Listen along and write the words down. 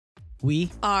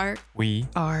We are We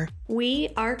are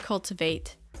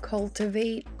cultivate.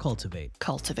 Cultivate. Cultivate.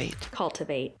 Cultivate.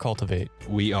 Cultivate. Cultivate.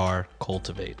 We are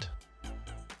Cultivate.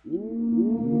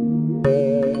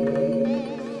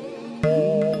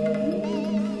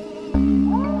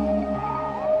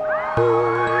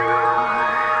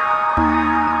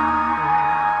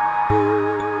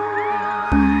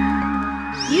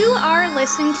 You are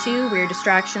listening to Weird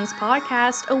Distractions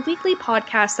Podcast, a weekly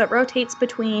podcast that rotates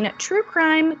between true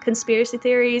crime, conspiracy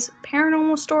theories,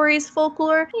 paranormal stories,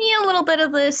 folklore, and a little bit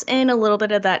of this and a little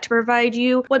bit of that to provide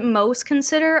you what most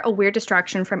consider a weird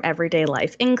distraction from everyday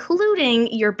life,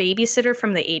 including your babysitter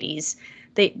from the 80s.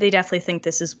 They definitely think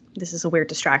this is a weird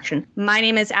distraction. My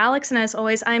name is Alex, and as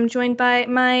always, I'm joined by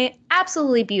my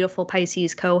absolutely beautiful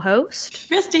Pisces co-host,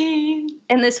 Christy.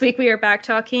 And this week we are back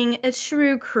talking a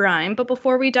true crime. But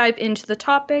before we dive into the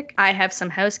topic, I have some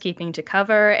housekeeping to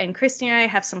cover, and Christy and I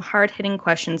have some hard-hitting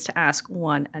questions to ask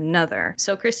one another.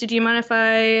 So, Christy, do you mind if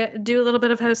I do a little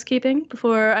bit of housekeeping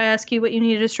before I ask you what you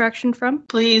need a distraction from?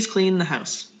 Please clean the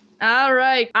house. All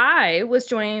right. I was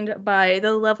joined by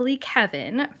the lovely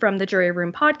Kevin from the Jury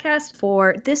Room podcast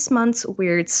for this month's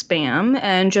Weird Spam.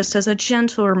 And just as a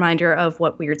gentle reminder of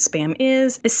what Weird Spam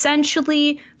is,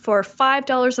 essentially for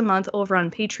 $5 a month over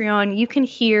on Patreon, you can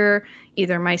hear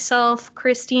either myself,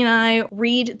 Christy, and I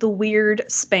read the weird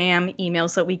spam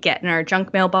emails that we get in our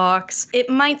junk mailbox. It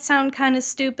might sound kind of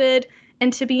stupid.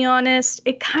 And to be honest,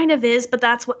 it kind of is, but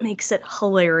that's what makes it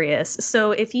hilarious.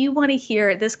 So if you want to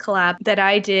hear this collab that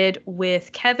I did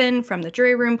with Kevin from the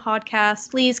Jury Room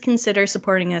podcast, please consider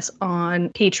supporting us on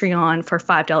Patreon for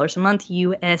 $5 a month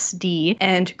USD.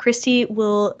 And Christy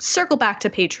will circle back to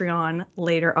Patreon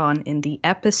later on in the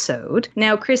episode.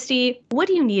 Now, Christy, what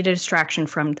do you need a distraction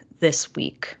from this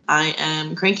week? I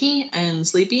am cranky and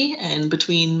sleepy and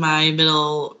between my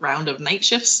middle round of night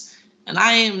shifts. And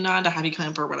I am not a happy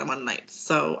camper when I'm on nights.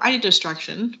 So I need a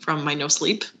distraction from my no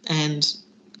sleep and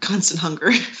constant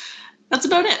hunger. That's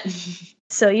about it.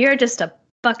 So you're just a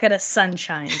bucket of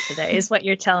sunshine today, is what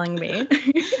you're telling me.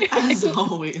 As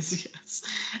always, yes.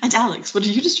 And Alex, what are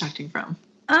you distracting from?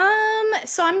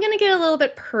 So I'm going to get a little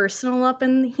bit personal up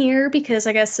in here because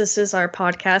I guess this is our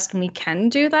podcast and we can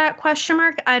do that, question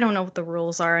mark. I don't know what the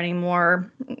rules are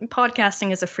anymore.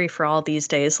 Podcasting is a free-for-all these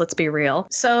days, let's be real.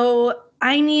 So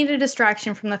I need a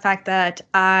distraction from the fact that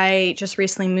I just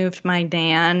recently moved my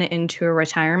Nan into a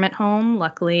retirement home.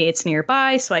 Luckily, it's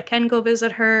nearby, so I can go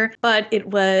visit her. But it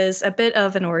was a bit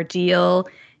of an ordeal,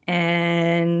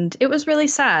 and it was really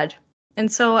sad.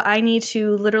 And so I need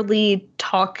to literally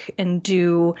talk and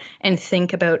do and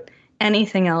think about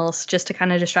anything else just to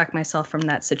kind of distract myself from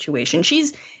that situation.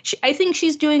 I think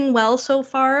she's doing well so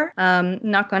far.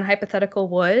 Knock on hypothetical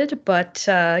wood, but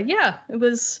yeah,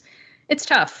 it's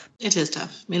tough. It is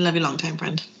tough. We love you long time,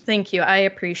 friend. Thank you. I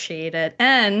appreciate it.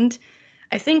 And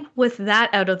I think with that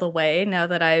out of the way, now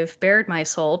that I've bared my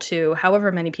soul to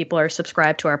however many people are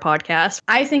subscribed to our podcast,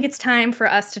 I think it's time for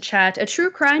us to chat a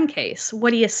true crime case.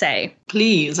 What do you say?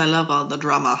 Please, I love all the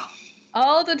drama.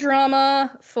 All the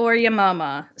drama for ya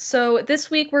mama. So this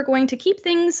week we're going to keep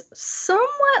things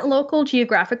somewhat local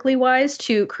geographically wise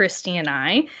to Christy and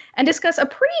I and discuss a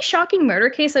pretty shocking murder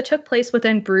case that took place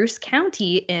within Bruce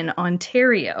County in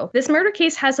Ontario. This murder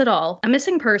case has it all: a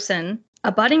missing person,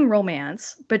 a budding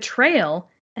romance, betrayal,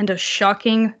 and a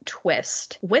shocking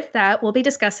twist. With that, we'll be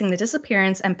discussing the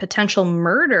disappearance and potential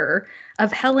murder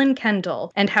of Helen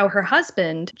Kendall and how her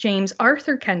husband, James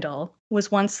Arthur Kendall, was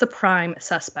once the prime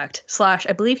suspect. /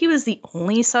 I believe he was the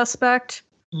only suspect.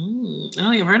 I don't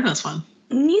think I've heard of this one.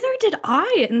 Neither did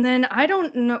I. And then I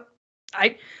don't know.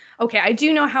 I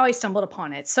do know how I stumbled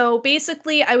upon it. So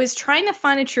basically, I was trying to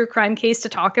find a true crime case to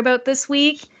talk about this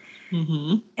week.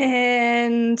 Mm-hmm.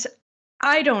 And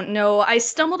I don't know. I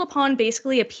stumbled upon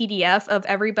basically a PDF of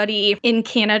everybody in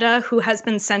Canada who has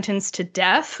been sentenced to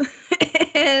death.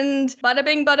 And bada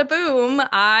bing, bada boom,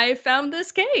 I found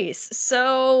this case.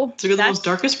 So go the most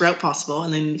darkest route possible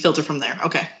and then filter from there.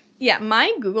 Okay. Yeah,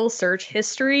 my Google search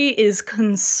history is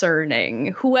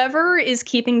concerning. Whoever is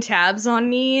keeping tabs on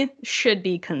me should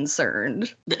be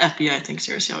concerned. The FBI thinks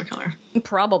you're a serial killer.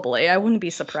 Probably. I wouldn't be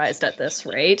surprised at this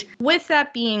rate. With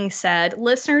that being said,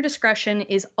 listener discretion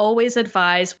is always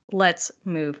advised. Let's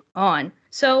move on.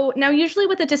 So now usually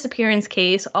with a disappearance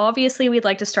case, obviously we'd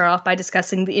like to start off by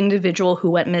discussing the individual who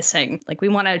went missing. Like we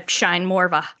want to shine more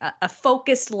of a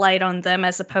focused light on them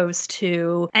as opposed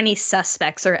to any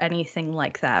suspects or anything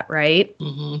like that, right?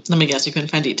 Mm-hmm. Let me guess, you couldn't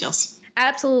find details.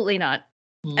 Absolutely not.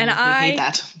 And I hate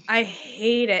that. I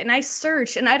hate it. And I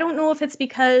searched, and I don't know if it's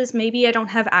because maybe I don't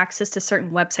have access to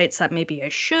certain websites that maybe I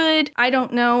should. I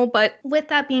don't know. But with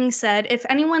that being said, if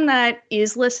anyone that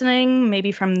is listening,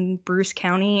 maybe from Bruce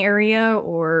County area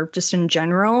or just in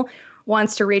general,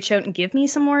 wants to reach out and give me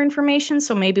some more information,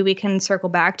 so maybe we can circle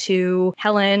back to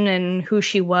Helen and who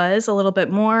she was a little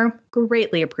bit more,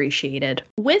 greatly appreciated.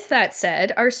 With that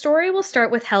said, our story will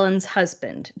start with Helen's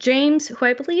husband, James, who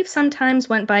I believe sometimes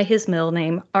went by his middle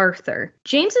name, Arthur.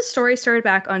 James's story started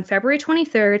back on February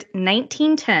 23rd,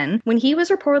 1910, when he was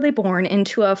reportedly born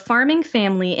into a farming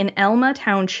family in Elma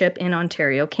Township in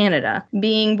Ontario, Canada.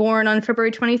 Being born on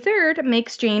February 23rd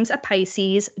makes James a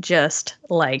Pisces, just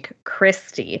like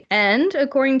Christy. And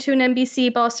according to an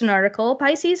NBC Boston article,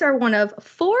 Pisces are one of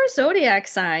 4 zodiac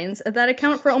signs that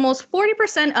account for almost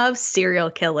 40% of serial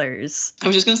killers. I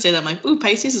was just going to say that. I'm like, ooh,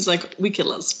 Pisces is like, we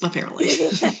kill us, apparently.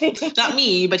 Not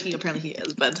me, but apparently he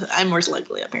is. But I'm more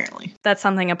likely, apparently. That's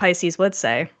something a Pisces would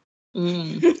say. Do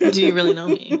you really know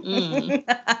me?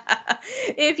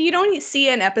 If you don't see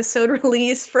an episode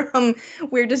release from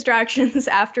Weird Distractions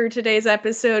after today's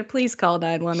episode, please call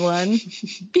 911.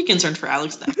 Be concerned for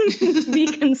Alex now. Be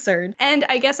concerned. And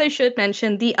I guess I should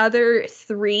mention the other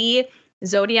 3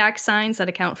 zodiac signs that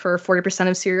account for 40%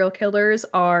 of serial killers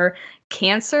are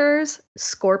Cancers,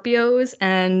 Scorpios,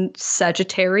 and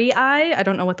Sagittarii. I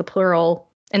don't know what the plural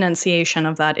enunciation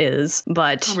of that is,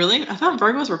 but... Oh, really? I thought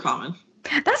Virgos were common.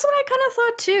 That's what I kind of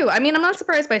thought too. I mean, I'm not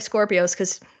surprised by Scorpios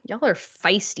because y'all are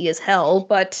feisty as hell,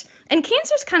 and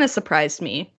Cancers kind of surprised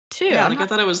me too. Yeah, I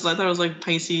thought it was like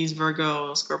Pisces,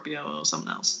 Virgo, Scorpio,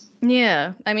 something else.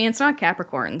 Yeah, I mean, it's not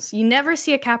Capricorns. You never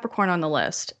see a Capricorn on the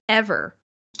list ever.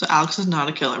 So Alex is not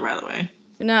a killer, by the way.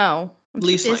 No,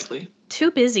 least likely. Too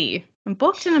busy. I'm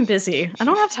booked and I'm busy. I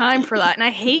don't have time for that, and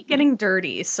I hate getting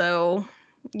dirty. So.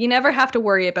 You never have to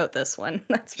worry about this one,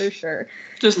 that's for sure.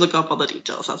 Just look up all the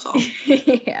details, that's all.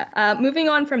 Yeah. Moving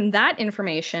on from that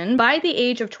information, by the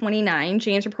age of 29,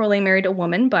 James reportedly married a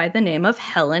woman by the name of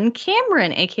Helen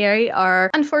Cameron, aka our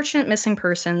unfortunate missing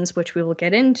persons, which we will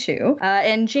get into.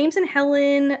 And James and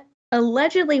Helen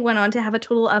allegedly went on to have a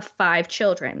total of 5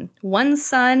 children, 1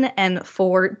 son and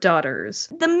 4 daughters.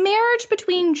 The marriage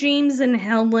between James and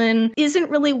Helen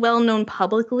isn't really well known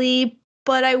publicly,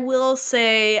 but I will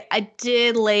say I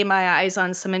did lay my eyes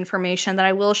on some information that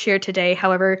I will share today.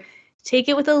 However, take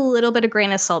it with a little bit of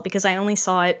grain of salt because I only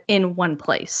saw it in one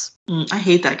place. I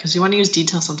hate that because you want to use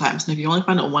details sometimes. And if you only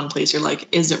find it in one place, you're like,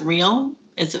 is it real?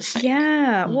 Is it fake?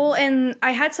 Yeah. Well, and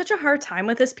I had such a hard time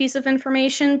with this piece of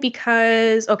information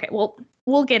because, okay, well,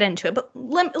 we'll get into it, but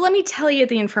let me tell you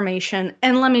the information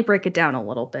and let me break it down a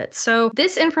little bit. So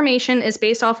this information is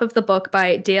based off of the book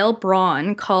by Dale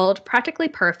Braun called Practically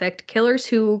Perfect: Killers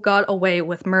Who Got Away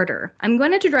with Murder. I'm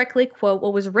going to directly quote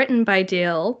what was written by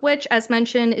Dale, which, as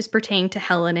mentioned, is pertaining to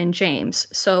Helen and James.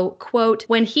 So, quote,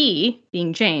 when he,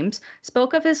 being James,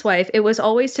 spoke of his wife, it was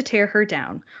always to tear her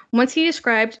down. Once he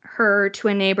described her to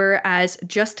a neighbor as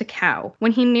just a cow.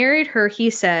 When he married her,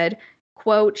 he said,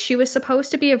 quote, she was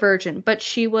supposed to be a virgin, but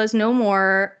she was no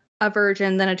more a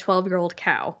virgin than a 12-year-old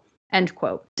cow, end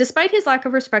quote. Despite his lack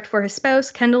of respect for his spouse,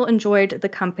 Kendall enjoyed the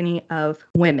company of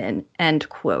women, end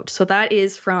quote. So that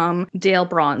is from Dale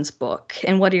Braun's book.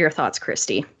 And what are your thoughts,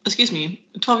 Christy? Excuse me,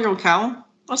 a 12-year-old cow?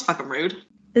 That's fucking rude.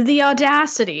 The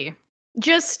audacity.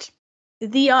 Just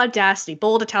the audacity.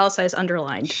 Bold, italicized,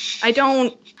 underlined. I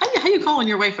don't... How you calling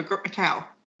your wife a cow?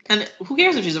 And who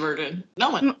cares if she's a virgin? No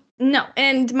one. No,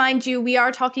 and mind you, we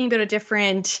are talking about a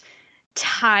different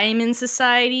time in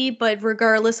society, but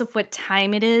regardless of what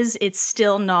time it is, it's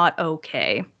still not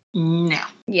okay. No.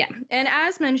 Yeah, and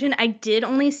as mentioned, I did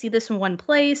only see this in one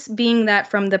place, being that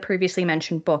from the previously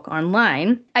mentioned book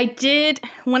online.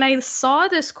 When I saw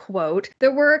this quote,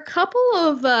 there were a couple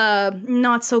of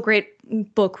not so great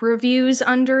book reviews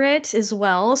under it as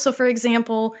well. So for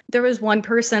example, there was one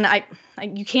person,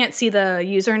 you can't see the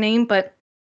username, but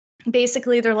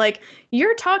basically they're like,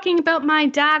 you're talking about my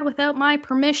dad without my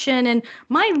permission and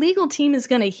my legal team is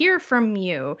going to hear from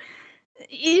you.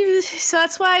 So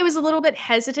that's why I was a little bit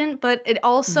hesitant, but it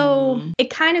also, it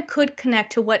kind of could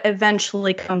connect to what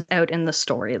eventually comes out in the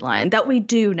storyline that we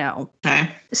do know. Okay.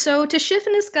 So to shift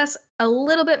and discuss a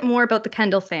little bit more about the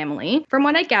Kendall family, from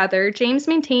what I gather, James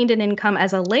maintained an income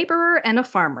as a laborer and a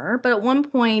farmer, but at one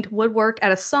point would work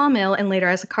at a sawmill and later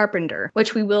as a carpenter,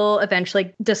 which we will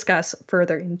eventually discuss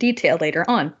further in detail later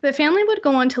on. The family would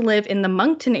go on to live in the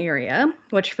Moncton area,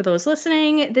 which for those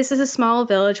listening, this is a small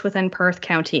village within Perth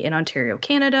County in Ontario,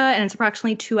 Canada, and it's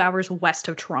approximately 2 hours west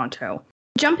of Toronto.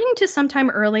 Jumping to sometime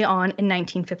early on in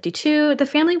 1952, the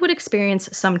family would experience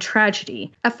some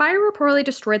tragedy. A fire reportedly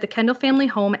destroyed the Kendall family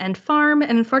home and farm,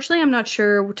 and unfortunately, I'm not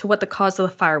sure to what the cause of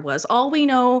the fire was. All we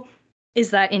know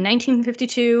is that in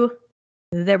 1952,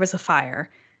 there was a fire,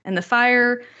 and the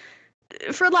fire,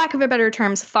 for lack of a better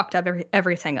terms, fucked up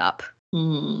everything up.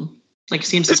 Like,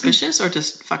 seems suspicious or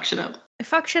just fuck shit up?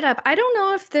 Fuck shit up. I don't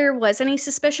know if there was any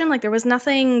suspicion. Like, there was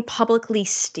nothing publicly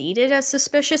stated as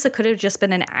suspicious. It could have just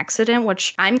been an accident,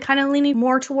 which I'm kind of leaning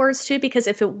more towards too, because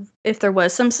if there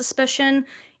was some suspicion,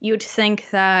 you'd think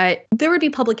that there would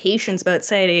be publications about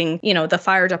saying, you know, the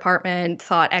fire department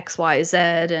thought X, Y, Z,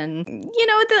 and, you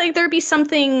know, there'd be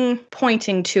something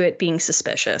pointing to it being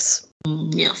suspicious.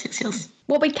 Yes.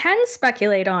 What we can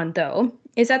speculate on, though,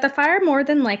 is that the fire more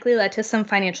than likely led to some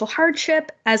financial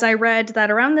hardship, as I read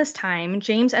that around this time,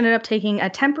 James ended up taking a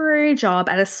temporary job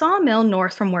at a sawmill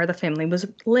north from where the family was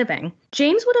living.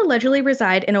 James would allegedly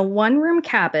reside in a one-room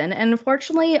cabin, and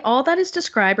unfortunately, all that is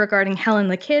described regarding Helen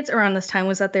and the kids around this time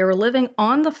was that they were living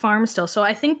on the farm still. So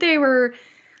I think they were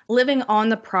living on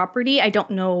the property. I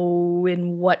don't know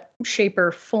in what shape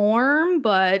or form,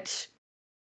 but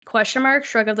question mark,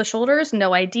 shrug of the shoulders,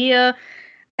 no idea.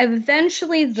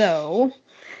 Eventually, the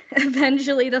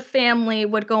family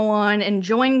would go on and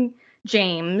join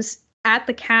James at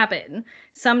the cabin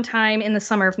sometime in the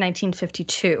summer of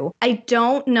 1952. I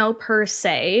don't know per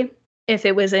se if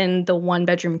it was in the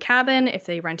one-bedroom cabin, if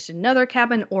they rented another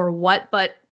cabin, or what,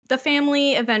 but the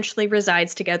family eventually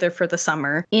resides together for the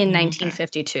summer in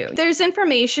 1952. There's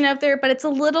information out there, but it's a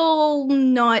little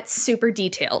not super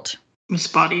detailed.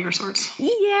 Spotty or sorts.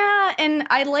 Yeah, and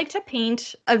I like to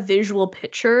paint a visual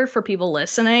picture for people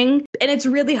listening, and it's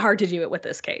really hard to do it with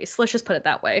this case. Let's just put it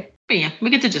that way. But yeah, we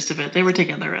get the gist of it. They were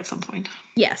together at some point.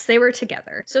 Yes, they were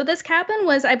together. So this cabin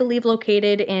was, I believe,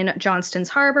 located in Johnston's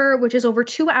Harbor, which is over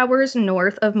 2 hours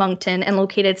north of Moncton and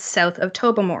located south of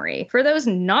Tobermory. For those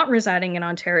not residing in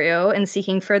Ontario and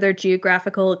seeking further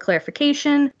geographical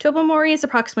clarification, Tobermory is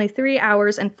approximately 3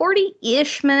 hours and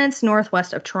 40-ish minutes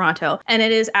northwest of Toronto, and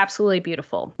it is absolutely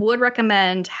beautiful. Would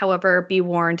recommend, however, be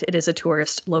warned, it is a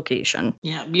tourist location.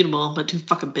 Yeah, beautiful, but too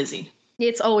fucking busy.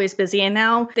 It's always busy, and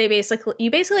now you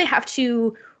basically have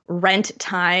to rent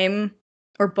time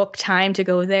or book time to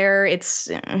go there.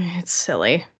 It's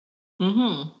silly.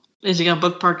 Is you got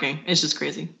book parking? It's just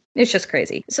crazy. It's just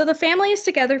crazy. So the family is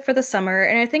together for the summer,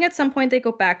 and I think at some point they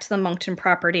go back to the Moncton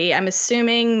property. I'm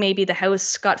assuming maybe the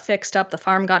house got fixed up, the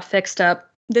farm got fixed up.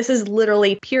 This is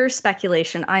literally pure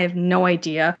speculation. I have no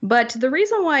idea. But the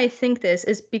reason why I think this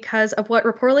is because of what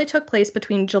reportedly took place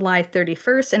between July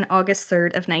 31st and August 3rd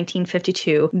of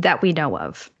 1952 that we know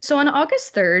of. So on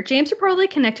August 3rd, James reportedly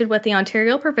connected with the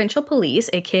Ontario Provincial Police,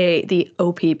 aka the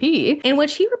OPP, in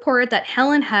which he reported that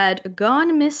Helen had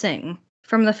gone missing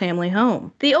from the family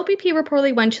home. The OPP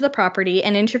reportedly went to the property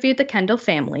and interviewed the Kendall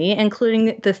family,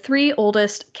 including the 3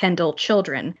 oldest Kendall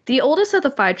children. The oldest of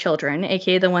the 5 children,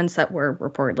 aka the ones that were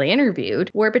reportedly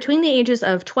interviewed, were between the ages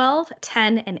of 12,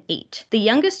 10, and 8. The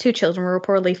youngest 2 children were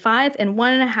reportedly 5 and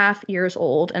 1.5 years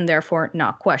old, and therefore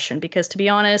not questioned, because to be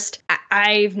honest,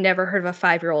 I've never heard of a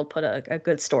 5-year-old put a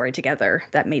good story together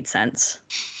that made sense.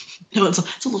 No, it's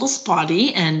a little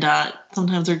spotty, and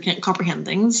sometimes they can't comprehend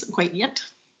things quite yet.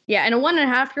 Yeah, and a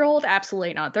 1.5-year-old,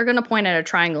 absolutely not. They're going to point at a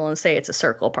triangle and say it's a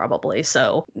circle, probably.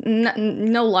 So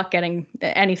no luck getting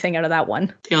anything out of that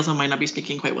one. They also might not be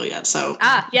speaking quite well yet, so...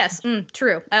 Yes,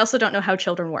 true. I also don't know how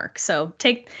children work. So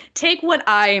take what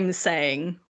I'm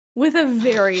saying with a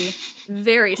very,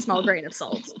 very small grain of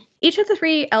salt. Each of the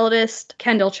 3 eldest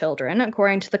Kendall children,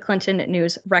 according to the Clinton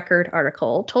News Record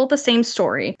article, told the same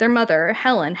story. Their mother,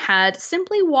 Helen, had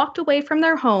simply walked away from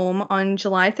their home on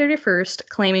July 31st,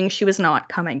 claiming she was not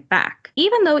coming back.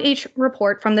 Even though each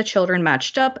report from the children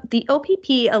matched up, the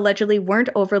OPP allegedly weren't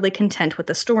overly content with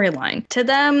the storyline. To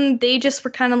them, they just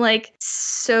were kind of like,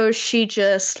 so she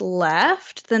just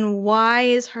left? Then why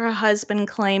is her husband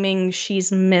claiming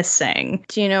she's missing?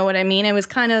 Do you know what I mean? It was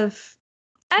kind of...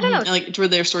 I don't know. Like, were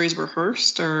their stories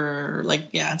rehearsed or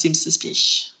it seems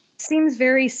suspicious. Seems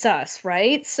very sus,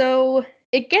 right? So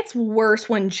it gets worse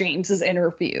when James is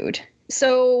interviewed.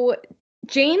 So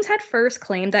James had first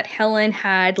claimed that Helen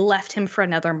had left him for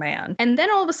another man. And then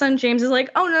all of a sudden James is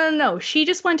like, oh, no. She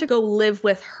just went to go live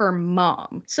with her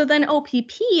mom. So then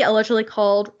OPP allegedly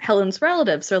called Helen's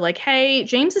relatives. They're like, hey,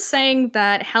 James is saying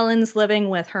that Helen's living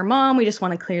with her mom. We just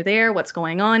want to clear the air. What's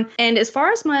going on? And as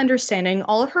far as my understanding,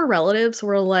 all of her relatives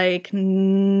were like,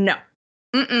 no.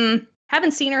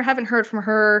 Haven't seen her, haven't heard from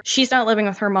her. She's not living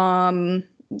with her mom.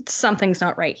 something's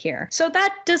not right here. So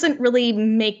that doesn't really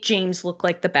make James look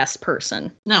like the best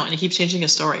person. No, and he keeps changing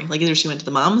his story. Like either she went to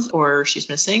the mom's or she's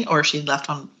missing or she left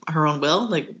on her own will.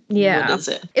 Like, yeah. What is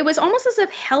it? It was almost as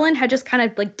if Helen had just kind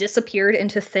of like disappeared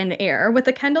into thin air, with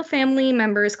the Kendall family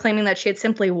members claiming that she had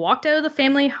simply walked out of the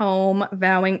family home,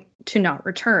 vowing to not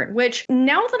return, which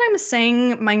now that I'm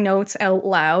saying my notes out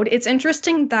loud, it's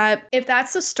interesting that if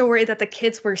that's the story that the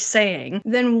kids were saying,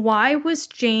 then why was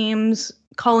James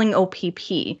calling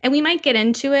OPP? And we might get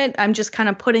into it. I'm just kind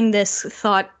of putting this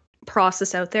thought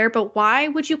process out there, but why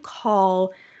would you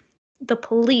call the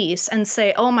police and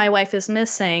say, oh, my wife is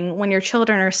missing, when your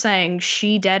children are saying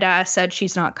she dead ass said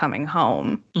she's not coming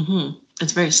home? Mm-hmm.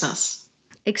 It's very sus.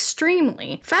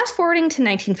 Extremely. Fast forwarding to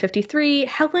 1953,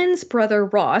 Helen's brother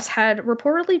Ross had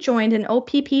reportedly joined an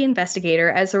OPP investigator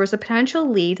as there was a potential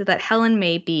lead that Helen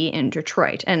may be in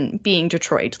Detroit, and being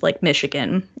Detroit like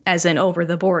Michigan, as in over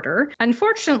the border.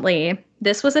 Unfortunately,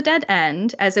 this was a dead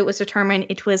end, as it was determined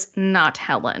it was not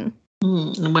Helen.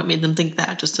 And what made them think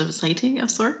that? Just a sighting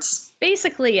of sorts?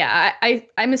 Basically, yeah.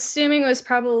 I'm assuming it was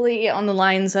probably on the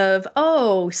lines of,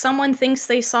 oh, someone thinks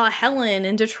they saw Helen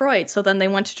in Detroit, so then they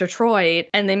went to Detroit,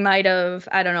 and they might have,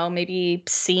 I don't know, maybe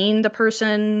seen the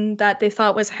person that they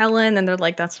thought was Helen, and they're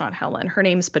like, that's not Helen. Her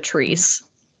name's Patrice.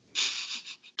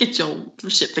 Get your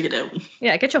shit figured out.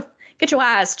 Yeah, get your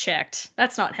eyes checked.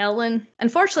 That's not Helen.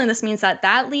 Unfortunately, this means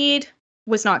that lead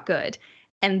was not good.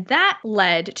 And that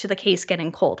led to the case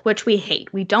getting cold, which we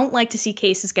hate. We don't like to see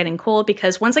cases getting cold,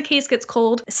 because once a case gets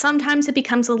cold, sometimes it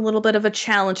becomes a little bit of a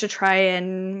challenge to try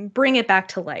and bring it back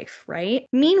to life, right?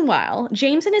 Meanwhile,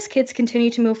 James and his kids continue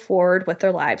to move forward with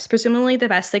their lives, presumably the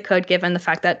best they could, given the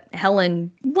fact that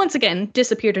Helen, once again,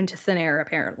 disappeared into thin air,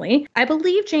 apparently. I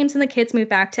believe James and the kids moved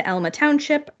back to Alma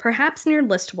Township, perhaps near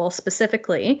Listowel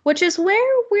specifically, which is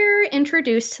where we're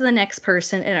introduced to the next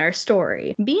person in our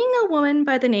story, being a woman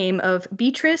by the name of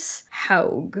Beatrice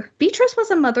Haug. Beatrice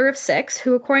was a mother of 6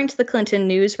 who, according to the Clinton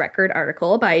News Record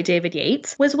article by David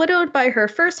Yates, was widowed by her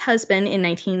first husband in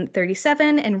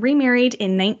 1937 and remarried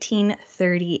in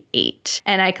 1938.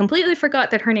 And I completely forgot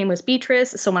that her name was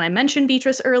Beatrice, so when I mentioned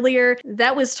Beatrice earlier,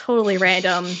 that was totally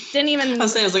random. Didn't even... I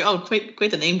was like, oh,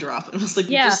 quite the name drop. And I was like,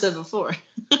 you just said before.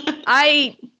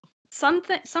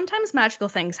 Sometimes magical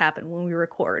things happen when we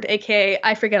record, aka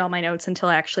I forget all my notes until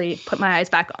I actually put my eyes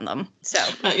back on them. So,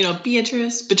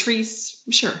 Beatrice, Patrice,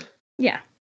 sure. Yeah.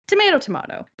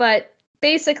 Tomato. But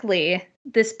basically,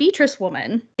 this Beatrice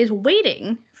woman is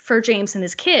waiting for James and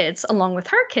his kids, along with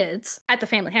her kids, at the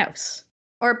family house.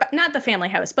 Or not the family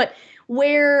house, but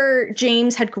where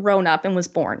James had grown up and was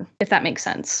born, if that makes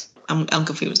sense. I'm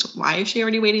confused. Why is she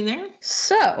already waiting there?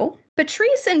 So,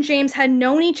 Patrice and James had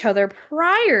known each other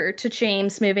prior to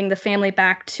James moving the family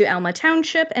back to Alma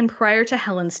Township and prior to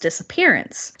Helen's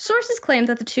disappearance. Sources claim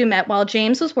that the two met while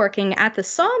James was working at the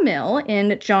sawmill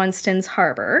in Johnston's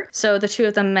Harbor. So the two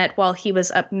of them met while he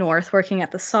was up north working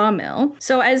at the sawmill.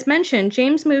 So as mentioned,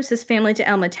 James moves his family to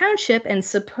Alma Township, and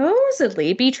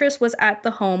supposedly Beatrice was at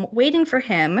the home waiting for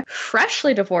him,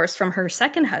 freshly divorced from her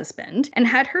second husband, and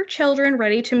had her children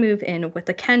ready to move in with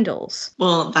the Kendalls.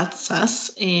 Well, that's sus.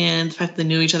 And the fact they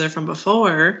knew each other from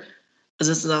before, is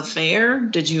this not fair?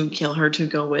 Did you kill her to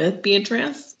go with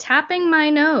Beatrice? Tapping my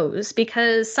nose,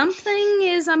 because something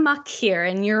is amok here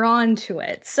and you're on to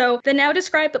it. So the now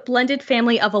described blended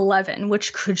family of 11,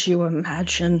 which, could you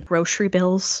imagine, grocery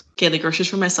bills? Okay, the groceries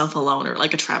for myself alone are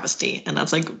like a travesty, and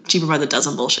that's like cheaper by the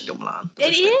dozen bullshit going on.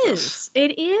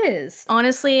 It is.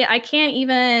 Honestly, I can't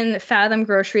even fathom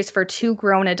groceries for 2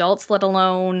 grown adults, let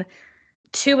alone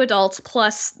 2 adults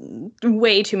plus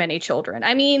way too many children.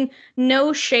 I mean,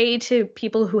 no shade to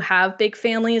people who have big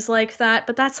families like that,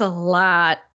 but that's a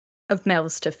lot of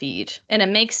mouths to feed. And it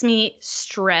makes me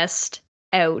stressed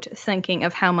out thinking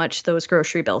of how much those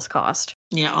grocery bills cost.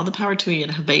 Yeah, all the power to you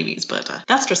to have babies, but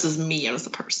that stresses me as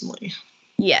personally.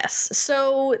 Yes.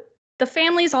 So the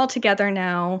family's all together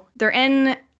now. They're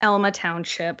in Alma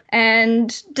Township,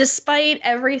 and despite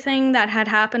everything that had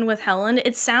happened with Helen,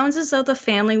 it sounds as though the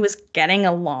family was getting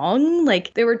along.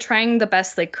 Like, they were trying the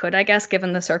best they could, I guess,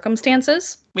 given the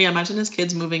circumstances. Well, yeah, imagine his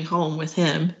kids moving home with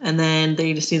him, and then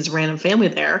they just see this random family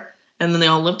there, and then they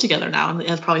all live together now,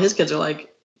 and probably his kids are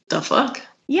like, the fuck?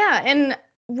 Yeah, and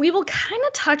we will kind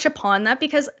of touch upon that,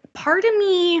 because part of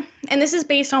me, and this is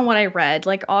based on what I read,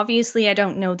 like, obviously I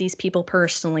don't know these people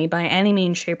personally by any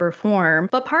means, shape, or form,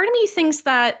 but part of me thinks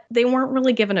that they weren't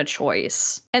really given a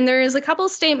choice. And there is a couple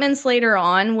statements later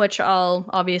on, which I'll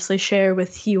obviously share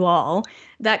with you all,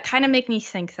 that kind of make me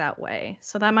think that way.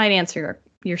 So that might answer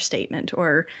your statement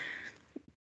or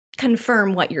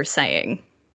confirm what you're saying.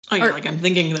 Oh yeah, like I'm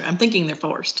thinking they're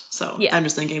forced. So yeah. I'm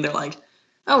just thinking they're like,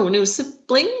 Oh, new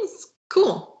siblings?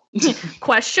 Cool.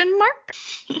 Question mark?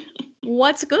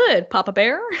 What's good, Papa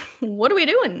Bear? What are we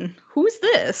doing? Who's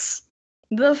this?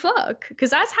 The fuck? Because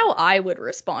that's how I would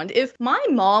respond. If my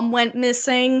mom went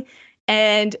missing,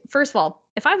 and first of all,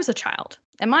 if I was a child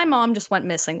and my mom just went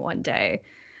missing one day,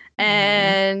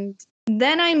 and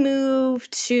then I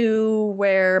moved to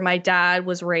where my dad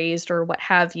was raised or what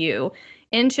have you,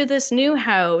 into this new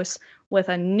house with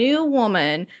a new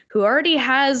woman who already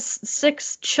has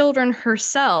 6 children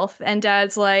herself, and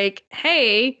dad's like,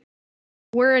 hey,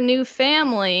 we're a new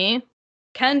family,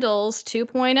 Kendall's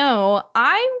 2.0,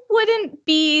 I wouldn't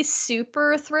be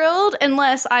super thrilled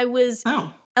unless I was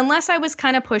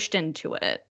kind of pushed into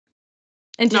it.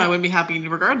 And no, I would be happy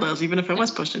regardless, even if I was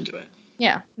pushed into it.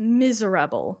 Yeah,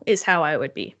 miserable is how I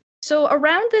would be. So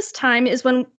around this time is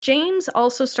when James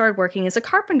also started working as a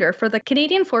carpenter for the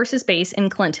Canadian Forces Base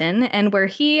in Clinton, and where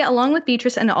he, along with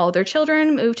Beatrice and all their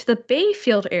children, moved to the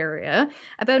Bayfield area,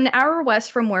 about an hour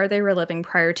west from where they were living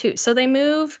prior to. So they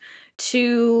move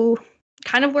to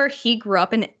kind of where he grew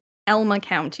up in Elma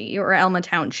County or Elma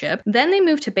Township. Then they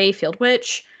moved to Bayfield,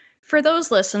 which, for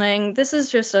those listening, this is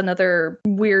just another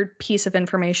weird piece of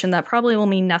information that probably will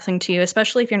mean nothing to you,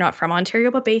 especially if you're not from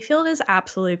Ontario, but Bayfield is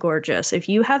absolutely gorgeous. If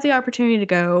you have the opportunity to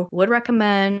go, would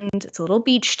recommend. It's a little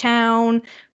beach town,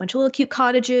 bunch of little cute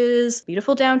cottages,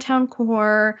 beautiful downtown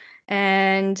core,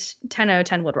 and 10 out of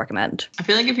 10 would recommend. I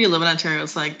feel like if you live in Ontario,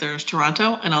 it's like there's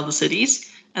Toronto and all the cities,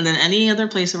 and then any other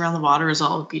place around the water is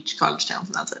all beach cottage towns,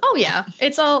 and that's it. Oh yeah,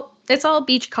 it's all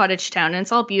beach cottage town, and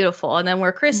it's all beautiful. And then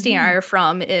where Christy and I are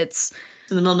from, it's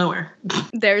in the middle of nowhere.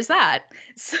 There's that.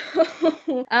 So,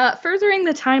 furthering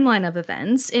the timeline of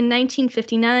events, in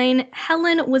 1959,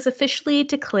 Helen was officially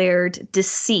declared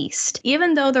deceased.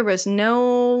 Even though there was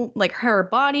no, her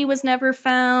body was never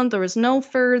found, there was no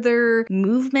further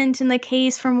movement in the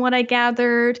case from what I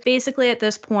gathered. Basically, at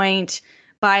this point,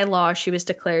 by law, she was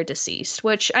declared deceased,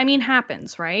 which, I mean,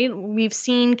 happens, right? We've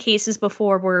seen cases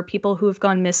before where people who have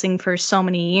gone missing for so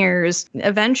many years,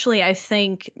 eventually, I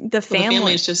think the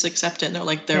families just accept it.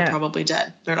 They're probably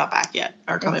dead. They're not back yet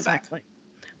or coming back.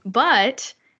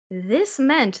 But this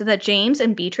meant that James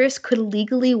and Beatrice could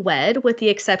legally wed, with the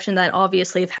exception that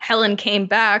obviously if Helen came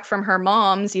back from her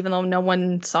mom's, even though no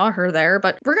one saw her there.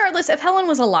 But regardless, if Helen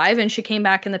was alive and she came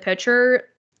back in the picture,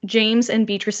 James and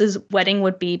Beatrice's wedding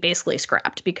would be basically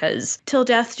scrapped because till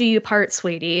death do you part,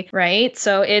 sweetie, right?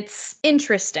 So it's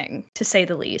interesting, to say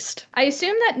the least. I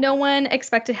assume that no one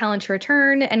expected Helen to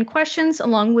return, and questions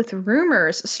along with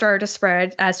rumors started to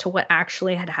spread as to what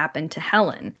actually had happened to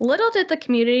Helen. Little did the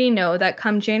community know that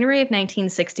come January of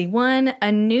 1961,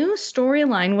 a new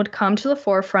storyline would come to the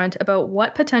forefront about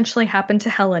what potentially happened to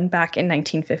Helen back in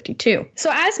 1952. So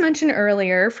as mentioned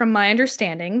earlier, from my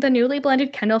understanding, the newly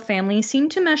blended Kendall family seemed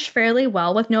to mesh fairly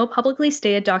well with no publicly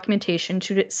stated documentation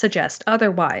to suggest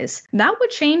otherwise. That would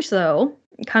change, though,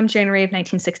 come January of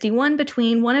 1961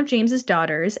 between one of James's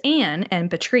daughters, Anne, and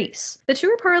Patrice. The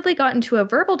two reportedly got into a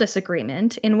verbal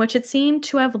disagreement in which it seemed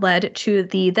to have led to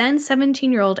the then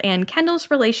 17-year-old Anne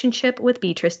Kendall's relationship with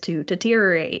Beatrice to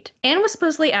deteriorate. Anne was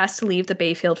supposedly asked to leave the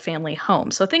Bayfield family home,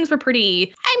 so things were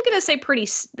pretty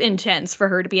intense for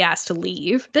her to be asked to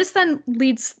leave. This then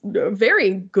leads a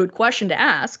very good question to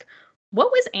ask. What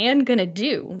was Anne gonna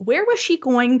do? Where was she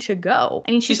going to go?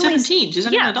 I mean, she's 17. She's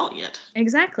not an adult yet.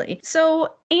 Exactly.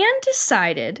 So Anne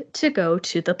decided to go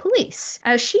to the police,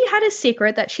 as she had a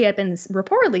secret that she had been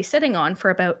reportedly sitting on for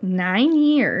about 9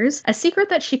 years, a secret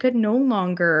that she could no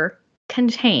longer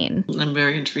contain. I'm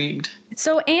very intrigued.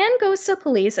 So Anne goes to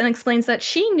police and explains that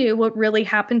she knew what really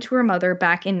happened to her mother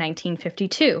back in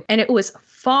 1952, and it was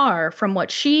far from what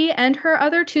she and her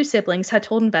other 2 siblings had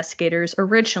told investigators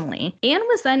originally. Anne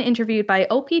was then interviewed by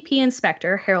OPP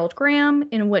Inspector Harold Graham,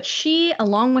 in which she,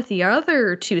 along with the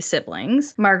other 2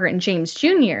 siblings, Margaret and James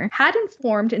Jr., had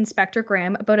informed Inspector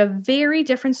Graham about a very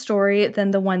different story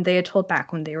than the one they had told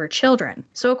back when they were children.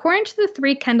 So according to the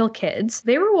 3 Kendall kids,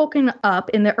 they were woken up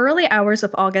in the early hours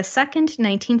of August 2nd,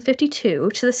 1952,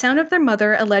 to the sound of their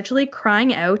mother allegedly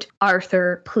crying out,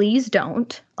 "Arthur, please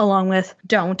don't," along with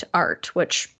 "don't art,"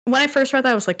 which when I first read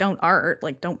that I was like, don't art,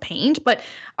 don't paint, but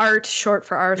art short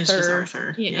for Arthur. It's just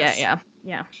Arthur. Yeah.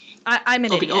 I'm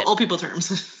an idiot. All people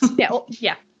terms.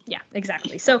 Yeah,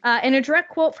 exactly. So in a direct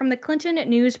quote from the Clinton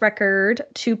News Record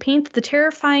to paint the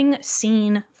terrifying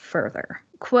scene further.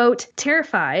 Quote,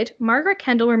 terrified, Margaret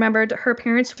Kendall remembered her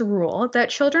parents' rule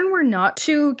that children were not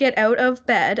to get out of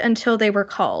bed until they were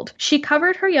called. She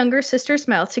covered her younger sister's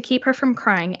mouth to keep her from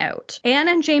crying out. Anne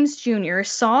and James Jr.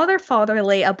 saw their father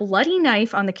lay a bloody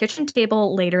knife on the kitchen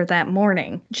table later that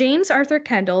morning. James Arthur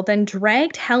Kendall then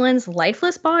dragged Helen's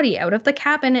lifeless body out of the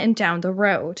cabin and down the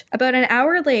road. About an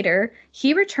hour later,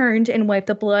 he returned and wiped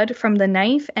the blood from the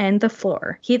knife and the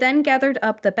floor. He then gathered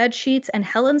up the bed sheets and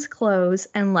Helen's clothes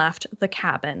and left the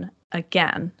cabin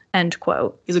again. End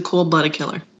quote. He's a cold-blooded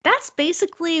killer. That's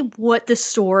basically what the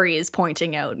story is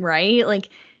pointing out, right? Like,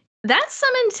 that's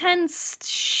some intense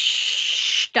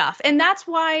stuff. And that's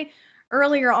why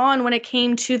earlier on, when it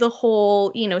came to the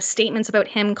whole, statements about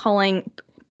him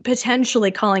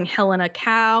potentially calling Helen a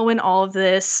cow and all of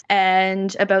this,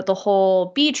 and about the whole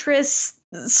Beatrice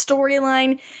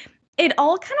storyline, it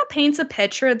all kind of paints a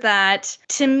picture that,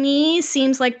 to me,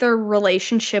 seems like their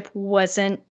relationship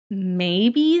wasn't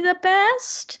maybe the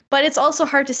best. But it's also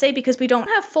hard to say because we don't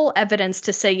have full evidence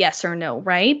to say yes or no,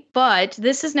 right? But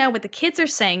this is now what the kids are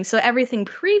saying, so everything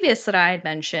previous that I had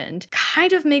mentioned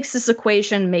kind of makes this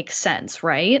equation make sense,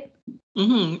 right?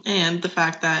 Mm-hmm. And the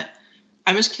fact that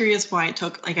I'm just curious why it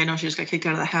took, I know she just got kicked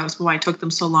out of the house, but why it took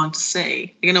them so long to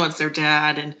say. I know it's their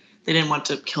dad, and they didn't want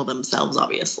to kill themselves,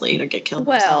 obviously, or get killed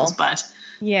themselves, but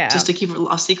yeah, just to keep it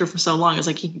a secret for so long, it's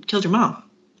like he killed your mom.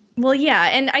 Well, yeah,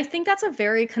 and I think that's a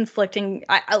very conflicting,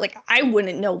 I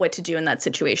wouldn't know what to do in that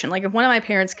situation. Like, if one of my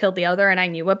parents killed the other and I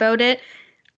knew about it,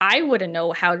 I wouldn't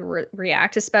know how to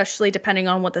react, especially depending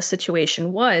on what the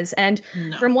situation was. And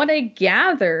from what I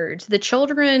gathered, the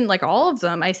children, like all of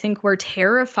them, I think were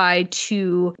terrified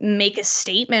to make a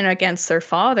statement against their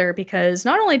father because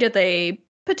not only did they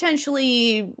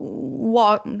potentially I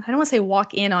don't want to say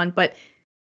walk in on, but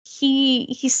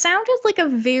he sounded like a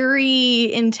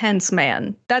very intense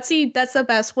man. That's the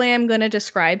best way I'm going to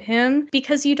describe him,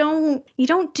 because you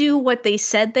don't do what they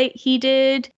said that he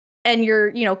did, and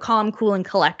you're, calm, cool, and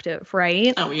collective,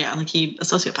 right? Oh yeah, like a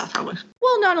sociopath probably.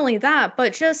 Well, not only that,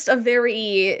 but just a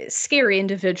very scary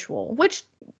individual, which,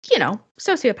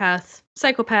 sociopath,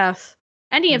 psychopath,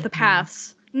 any of the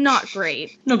paths, not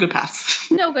great. No good paths.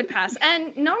 No good paths.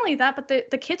 And not only that, but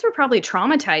the kids were probably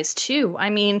traumatized too. I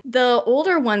mean, the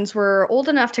older ones were old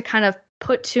enough to kind of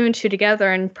put two and two together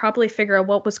and probably figure out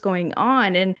what was going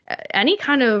on. And any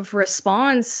kind of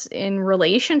response in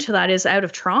relation to that is out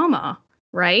of trauma.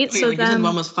 Right. Oh, yeah, so then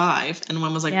one was 5 and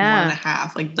one was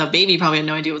 1.5. Like the baby probably had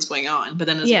no idea what's going on. But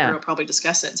then as a girl probably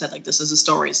discussed it and said, this is a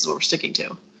story. This is what we're sticking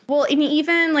to. Well, and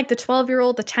even the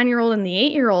 12-year-old, the 10-year-old, and the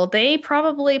 8-year-old, they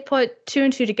probably put two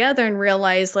and two together and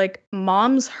realized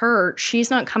mom's hurt. She's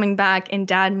not coming back, and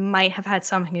dad might have had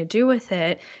something to do with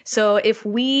it. So if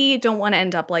we don't want to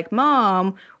end up like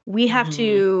mom, we have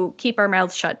to keep our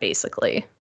mouths shut, basically.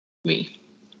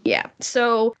 Yeah.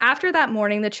 So after that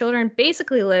morning, the children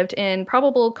basically lived in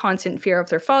probable constant fear of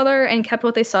their father and kept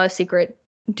what they saw a secret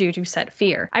due to said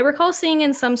fear. I recall seeing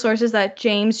in some sources that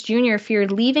James Jr.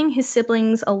 feared leaving his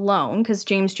siblings alone because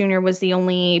James Jr. was the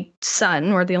only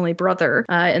son or the only brother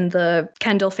in the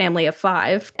Kendall family of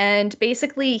 5. And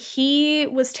basically, he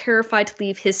was terrified to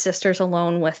leave his sisters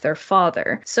alone with their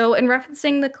father. So in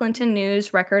referencing the Clinton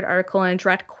News Record article in a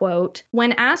direct quote,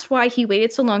 when asked why he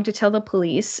waited so long to tell the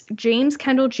police, James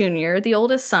Kendall Jr., the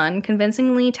oldest son,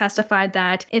 convincingly testified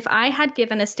that if I had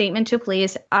given a statement to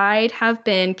police, I'd have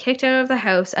been kicked out of the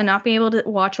house and not be able to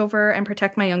watch over and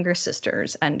protect my younger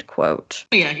sisters, end quote.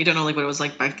 Yeah, you don't know what it was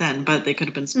like back then, but they could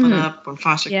have been split up on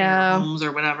foster care homes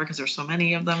or whatever, because there's so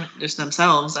many of them just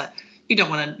themselves that you don't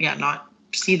want to not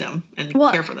see them and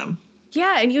care for them.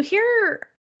 Yeah, and you hear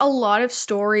a lot of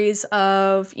stories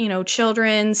of,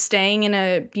 children staying in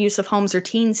abusive homes or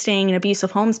teens staying in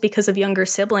abusive homes because of younger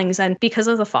siblings and because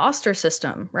of the foster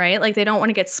system, right? Like, they don't want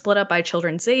to get split up by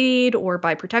Children's Aid or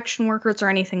by protection workers or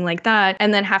anything like that,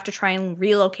 and then have to try and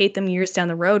relocate them years down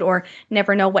the road or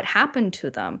never know what happened to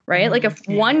them, right? Like,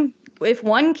 if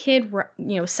one kid,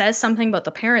 says something about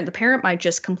the parent might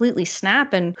just completely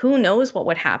snap, and who knows what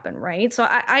would happen, right? So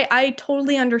I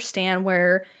totally understand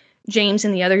where James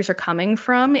and the others are coming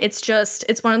from. It's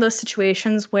one of those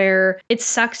situations where it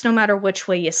sucks no matter which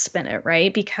way you spin it,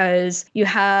 right? Because you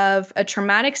have a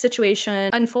traumatic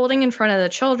situation unfolding in front of the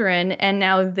children, and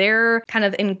now they're kind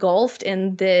of engulfed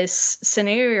in this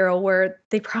scenario where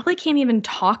they probably can't even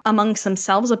talk amongst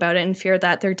themselves about it in fear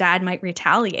that their dad might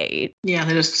retaliate. Yeah,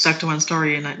 they just stuck to one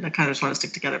story and they kind of just want to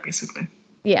stick together, basically.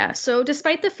 Yeah, so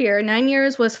despite the fear, 9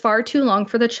 years was far too long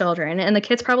for the children, and the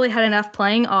kids probably had enough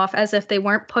playing off as if they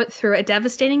weren't put through a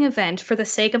devastating event for the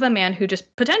sake of a man who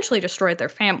just potentially destroyed their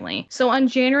family. So on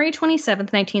January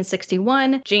 27th,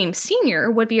 1961, James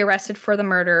Sr. would be arrested for the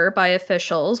murder by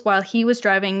officials while he was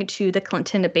driving to the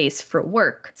Clinton base for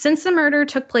work. Since the murder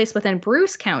took place within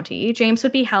Bruce County, James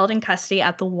would be held in custody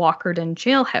at the Walkerton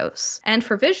jailhouse. And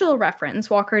for visual reference,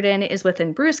 Walkerton is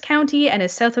within Bruce County and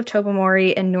is south of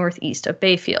Tobermory and northeast of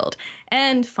Bayfield.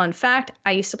 And fun fact,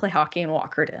 I used to play hockey in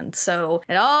Walkerton, so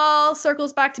it all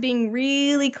circles back to being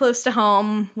really close to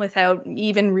home without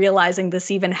even realizing this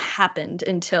even happened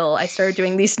until I started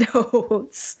doing these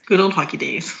notes. Good old hockey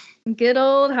days. Good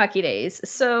old hockey days.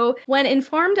 So, when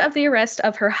informed of the arrest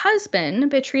of her husband,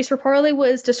 Beatrice reportedly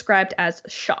was described as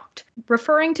shocked,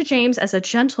 referring to James as a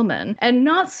gentleman and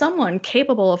not someone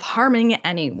capable of harming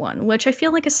anyone, which I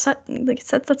feel like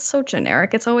that's so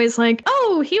generic. It's always like,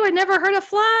 oh, he would never hurt a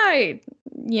fly,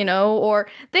 or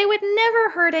they would never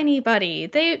hurt anybody.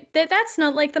 That's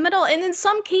not like the middle. And in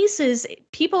some cases,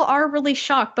 people are really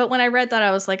shocked. But when I read that,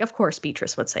 I was like, of course,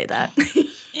 Beatrice would say that.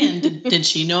 And did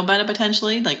she know about it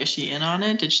potentially? Like, is she in on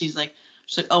it? She's like,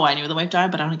 oh, I knew the wife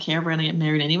died, but I don't care. We're going to get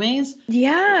married anyways.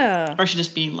 Yeah. Or is she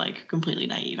just being like completely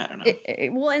naive? I don't know.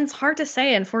 Well, and it's hard to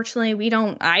say. Unfortunately,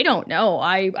 I don't know.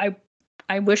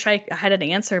 I wish I had an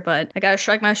answer, but I gotta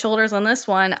shrug my shoulders on this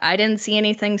one. I didn't see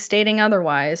anything stating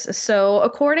otherwise. So,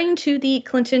 according to the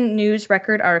Clinton News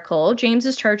Record article,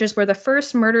 James's charges were the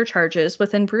first murder charges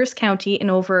within Bruce County in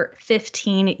over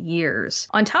 15 years.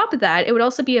 On top of that, it would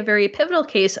also be a very pivotal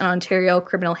case in Ontario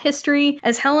criminal history,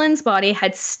 as Helen's body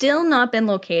had still not been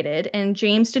located, and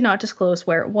James did not disclose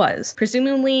where it was.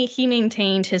 Presumably, he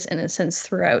maintained his innocence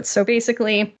throughout. So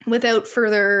basically, without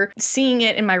further seeing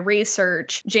it in my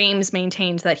research, James maintained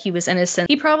that he was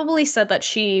innocent. He probably said that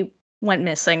she went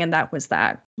missing and that was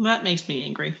that. That makes me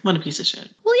angry. What a piece of shit.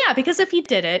 Well, yeah, because if he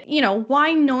did it,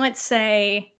 why not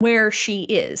say where she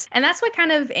is? And that's what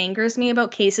kind of angers me about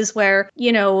cases where,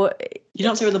 you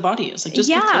don't say where the body is. Like, just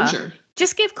give closure.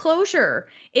 Just give closure.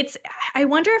 I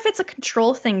wonder if it's a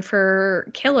control thing for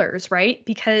killers, right?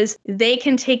 Because they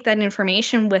can take that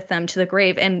information with them to the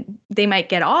grave and they might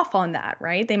get off on that,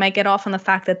 right? They might get off on the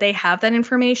fact that they have that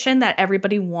information that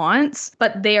everybody wants,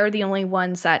 but they are the only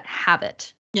ones that have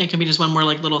it. Yeah, it can be just one more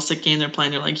like little sick game they're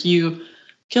playing. They're like, you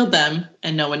killed them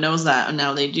and no one knows that, and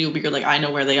now they do, but you're like, I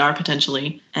know where they are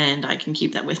potentially, and I can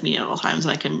keep that with me at all times,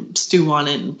 and I can stew on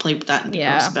it and play with that and be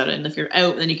gross about it. And if you're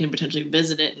out, then you can potentially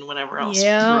visit it and whatever else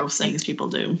gross things people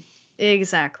do.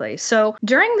 Exactly. So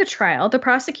during the trial, the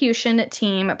prosecution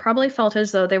team probably felt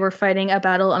as though they were fighting a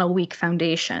battle on a weak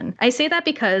foundation. I say that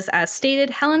because, as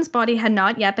stated, Helen's body had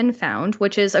not yet been found,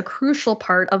 which is a crucial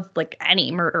part of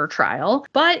any murder trial.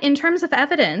 But in terms of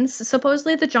evidence,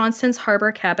 supposedly the Johnston's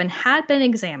Harbor cabin had been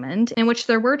examined, in which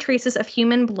there were traces of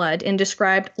human blood in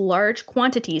described large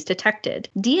quantities detected.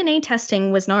 DNA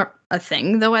testing was not a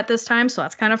thing, though, at this time, so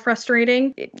that's kind of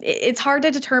frustrating. It's hard to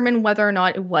determine whether or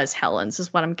not it was Helen's,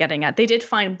 is what I'm getting at. They did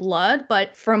find blood,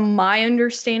 but from my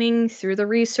understanding through the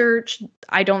research,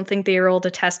 I don't think they were able to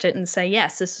test it and say,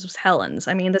 yes, this was Helen's.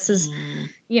 I mean, this is,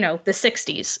 the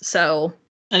 60s, so...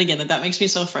 And again, that makes me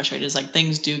so frustrated. It's like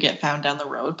things do get found down the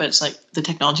road, but it's like the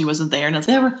technology wasn't there, and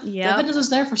the evidence was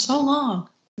there for so long.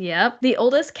 Yep. The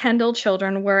oldest Kendall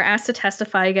children were asked to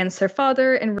testify against their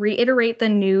father and reiterate the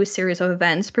new series of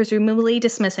events, presumably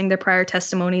dismissing the prior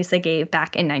testimonies they gave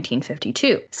back in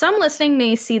 1952. Some listening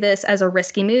may see this as a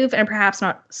risky move and perhaps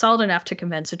not solid enough to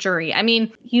convince a jury. I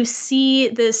mean, you see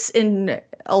this in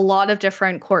a lot of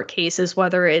different court cases,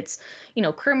 whether it's,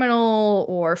 criminal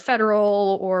or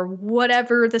federal or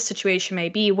whatever the situation may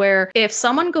be, where if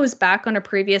someone goes back on a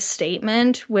previous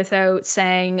statement without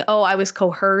saying, oh, I was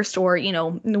coerced or,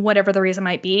 whatever the reason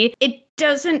might be, it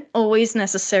doesn't always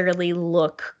necessarily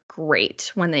look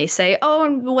great when they say, oh,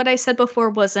 what I said before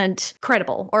wasn't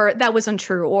credible, or that was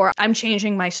untrue, or I'm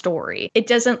changing my story. It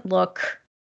doesn't look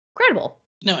credible.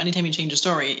 No, anytime you change a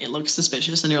story, it looks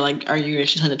suspicious, and you're like, are you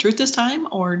actually telling the truth this time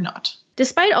or not?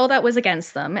 Despite all that was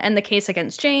against them and the case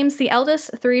against James, the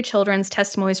eldest three children's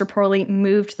testimonies reportedly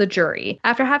moved the jury.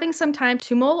 After having some time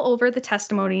to mull over the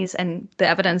testimonies and the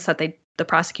evidence that the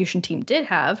prosecution team did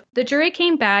have, the jury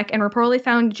came back and reportedly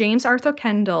found James Arthur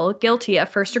Kendall guilty of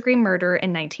first-degree murder in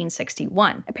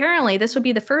 1961. Apparently, this would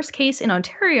be the first case in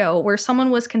Ontario where someone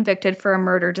was convicted for a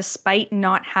murder despite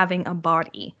not having a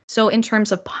body. So in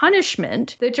terms of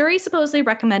punishment, the jury supposedly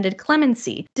recommended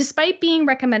clemency. Despite being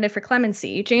recommended for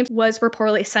clemency, James was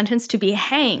reportedly sentenced to be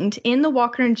hanged in the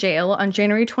Walkerton jail on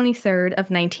January 23rd of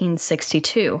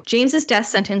 1962. James's death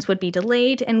sentence would be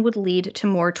delayed and would lead to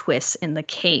more twists in the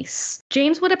case.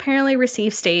 James would apparently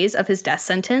receive stays of his death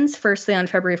sentence, firstly on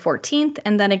February 14th,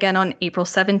 and then again on April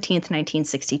 17th,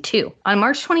 1962. On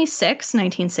March 26,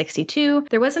 1962,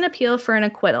 there was an appeal for an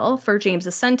acquittal for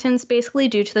James's sentence, basically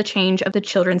due to the change of the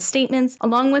children's statements,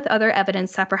 along with other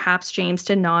evidence that perhaps James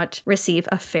did not receive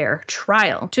a fair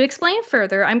trial. To explain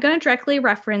further, I'm going to directly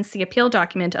reference the appeal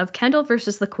document of Kendall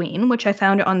versus the Queen, which I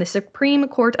found on the Supreme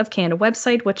Court of Canada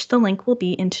website, which the link will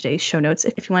be in today's show notes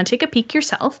if you want to take a peek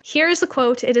yourself. Here is the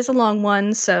quote. It is a long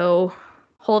one, so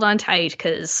hold on tight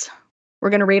because we're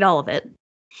going to read all of it.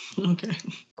 Okay.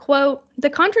 Quote, the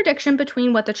contradiction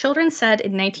between what the children said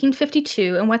in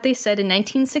 1952 and what they said in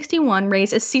 1961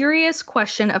 raised a serious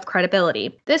question of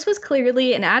credibility. This was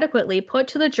clearly and adequately put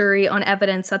to the jury on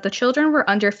evidence that the children were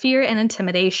under fear and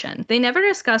intimidation. They never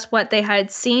discussed what they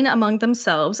had seen among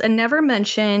themselves and never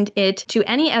mentioned it to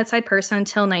any outside person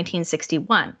until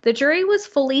 1961. The jury was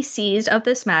fully seized of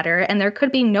this matter, and there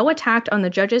could be no attack on the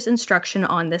judge's instruction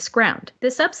on this ground. The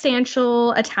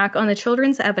substantial attack on the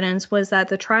children's evidence was that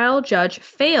the trial judge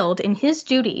failed in his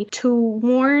duty to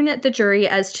warn the jury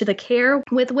as to the care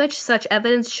with which such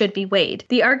evidence should be weighed.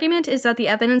 The argument is that the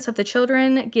evidence of the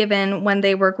children given when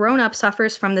they were grown up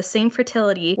suffers from the same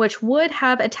fertility which would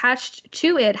have attached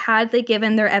to it had they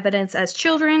given their evidence as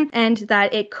children, and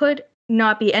that it could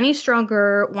not be any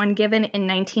stronger when given in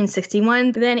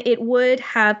 1961 than it would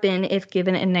have been if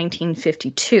given in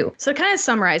 1952. So to kind of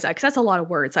summarize that, because that's a lot of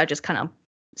words I just kind of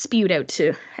spewed out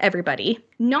to everybody.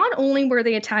 Not only were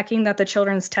they attacking that the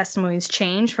children's testimonies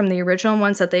changed from the original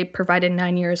ones that they provided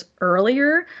 9 years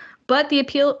earlier, but the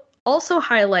appeal also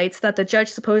highlights that the judge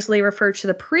supposedly referred to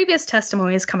the previous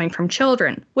testimonies coming from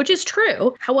children, which is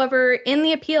true. However, in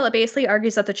the appeal, it basically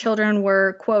argues that the children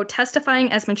were, quote,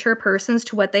 testifying as mature persons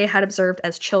to what they had observed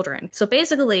as children. So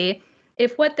basically,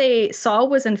 if what they saw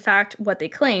was in fact what they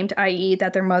claimed, i.e.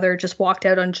 that their mother just walked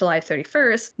out on July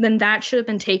 31st, then that should have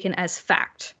been taken as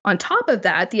fact. On top of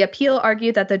that, the appeal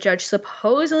argued that the judge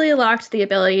supposedly lacked the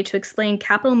ability to explain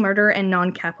capital murder and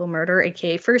non-capital murder,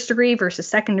 aka first degree versus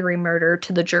second degree murder,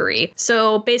 to the jury.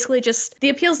 So basically just the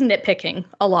appeal's nitpicking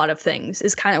a lot of things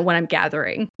is kind of what I'm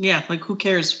gathering. Yeah, like who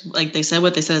cares? Like they said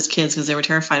what they said as kids because they were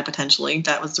terrified potentially.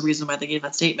 That was the reason why they gave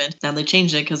that statement. Now they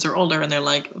changed it because they're older and they're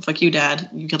like, fuck you, dad,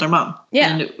 you killed our mom.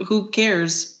 Yeah. And who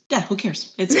cares? Yeah, who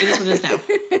cares? It is what it is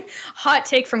now. Hot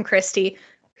take from Christy.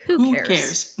 Who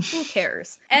cares? Who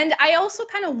cares? And I also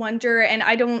kind of wonder, and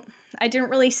I didn't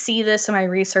really see this in my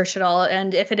research at all.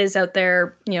 And if it is out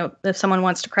there, you know, if someone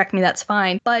wants to correct me, that's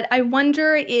fine. But I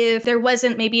wonder if there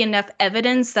wasn't maybe enough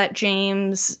evidence that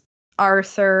James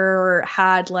Arthur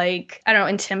had, like, I don't know,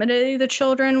 intimidated the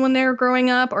children when they were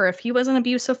growing up, or if he was an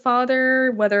abusive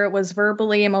father, whether it was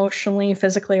verbally, emotionally,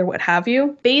 physically, or what have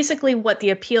you. Basically, what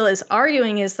the appeal is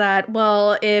arguing is that,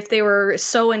 well, if they were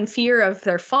so in fear of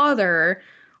their father,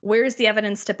 where's the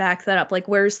evidence to back that up? Like,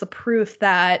 where's the proof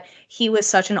that he was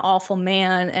such an awful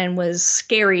man and was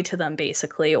scary to them,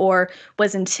 basically, or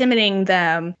was intimidating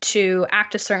them to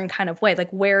act a certain kind of way?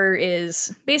 Like, where's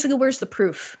the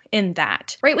proof in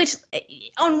that, right? Which,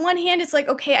 on one hand, it's like,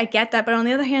 okay, I get that, but on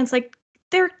the other hand, it's like,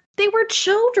 they were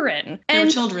children. They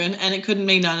were children, and it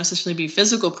may not necessarily be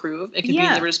physical proof. It could be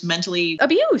they were just mentally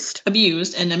abused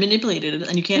and manipulated,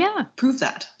 and you can't prove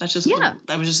that. That's just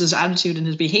that was just his attitude and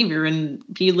his behavior, and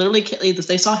he literally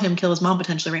they saw him kill his mom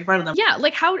potentially right in front of them. Yeah,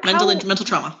 like mental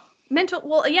trauma.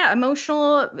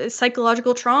 Emotional,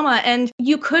 psychological trauma. And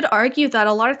you could argue that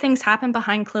a lot of things happen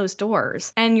behind closed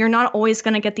doors and you're not always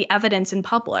going to get the evidence in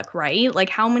public, right? Like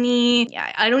how many,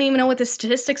 I don't even know what the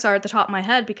statistics are at the top of my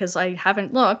head because I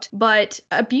haven't looked, but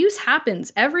abuse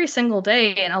happens every single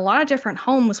day in a lot of different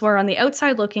homes where on the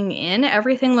outside looking in,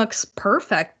 everything looks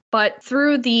perfect. But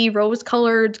through the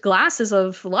rose-colored glasses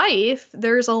of life,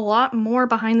 there's a lot more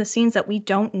behind the scenes that we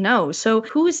don't know. So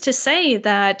who's to say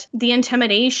that the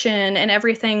intimidation and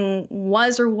everything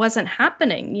was or wasn't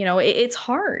happening? You know, it's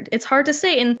hard. It's hard to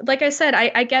say. And like I said,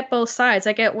 I get both sides.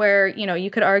 I get where, you know, you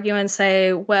could argue and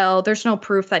say, well, there's no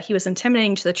proof that he was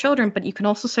intimidating to the children, but you can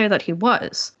also say that he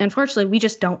was. Unfortunately, we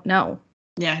just don't know.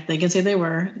 Yeah, they can say they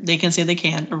were. They can say they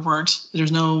can't or weren't.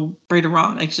 There's no right or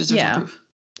wrong. It's just there's no proof.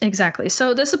 Exactly.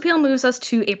 So this appeal moves us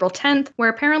to April 10th, where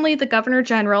apparently the Governor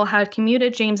General had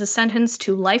commuted James's sentence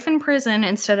to life in prison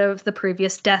instead of the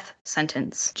previous death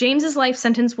sentence. James's life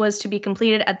sentence was to be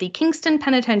completed at the Kingston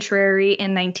Penitentiary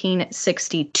in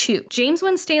 1962. James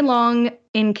wouldn't stay long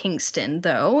in Kingston,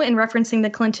 though, in referencing the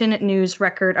Clinton News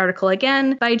Record article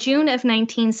again, by June of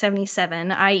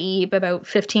 1977, i.e. about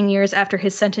 15 years after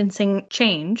his sentencing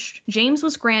changed, James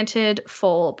was granted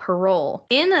full parole.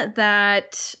 In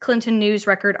that Clinton News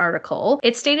Record article,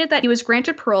 it stated that he was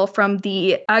granted parole from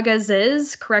the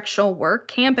Agassiz Correctional Work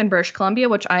Camp in British Columbia,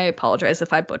 which I apologize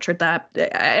if I butchered that.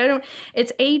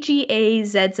 It's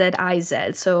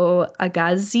Agazziz, so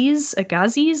Agassiz?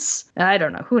 I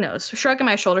don't know. Who knows? Shrugging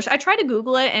my shoulders. I tried to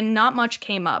Google it and not much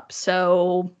came up,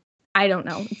 so I don't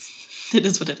know. It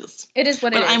is what it is. It is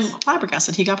what it is. But I'm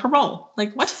flabbergasted he got parole.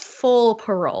 Like, what? Full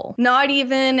parole. Not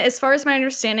even, as far as my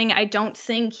understanding, I don't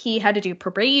think he had to do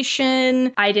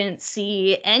probation. I didn't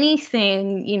see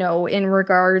anything, in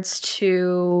regards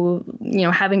to,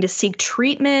 having to seek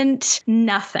treatment.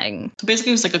 Nothing. So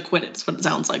basically, it was like acquitted, is what it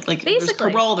sounds like. Like, basically,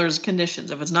 there's parole, there's conditions.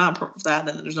 If it's not that,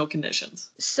 then there's no conditions.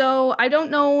 So I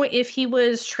don't know if he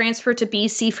was transferred to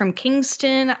BC from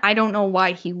Kingston. I don't know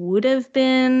why he would have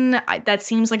been. That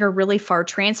seems like a really far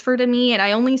transfer to me. And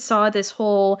I only saw this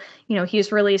whole, he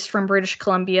was released from British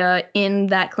Columbia in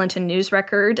that Clinton News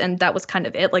Record, and that was kind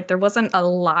of it. Like, there wasn't a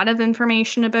lot of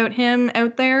information about him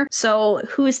out there. So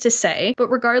who is to say? But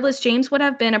regardless, James would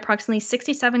have been approximately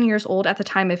 67 years old at the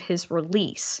time of his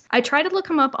release. I tried to look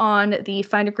him up on the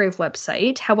Find a Grave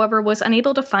website, however, was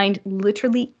unable to find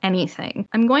literally anything.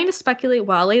 I'm going to speculate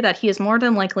wildly that he is more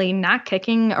than likely not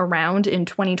kicking around in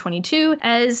 2022,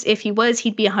 as if he was,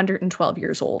 he'd be 112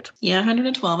 years old. Yeah,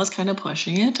 112 is kind of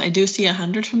pushing it. I do see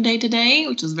 100 from day to day,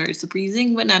 which is very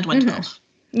surprising, but not 112.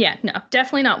 Mm-hmm. Yeah, no,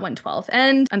 definitely not 112.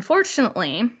 And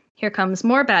unfortunately, here comes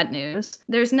more bad news.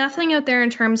 There's nothing out there in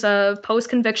terms of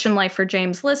post-conviction life for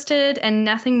James listed, and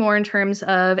nothing more in terms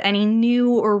of any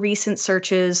new or recent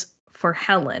searches for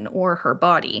Helen or her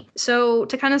body. So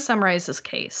to kind of summarize this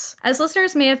case, as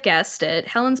listeners may have guessed it,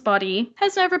 Helen's body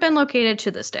has never been located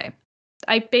to this day.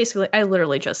 I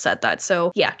literally just said that.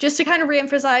 So yeah, just to kind of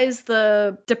reemphasize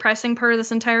the depressing part of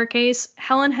this entire case,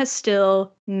 Helen has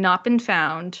still not been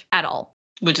found at all.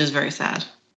 Which is very sad.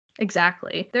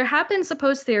 Exactly. There have been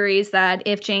supposed theories that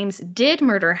if James did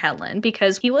murder Helen,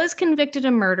 because he was convicted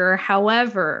of murder,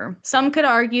 however, some could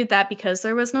argue that because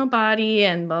there was no body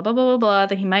and blah, blah, blah, blah, blah,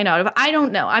 that he might not have. I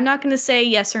don't know. I'm not going to say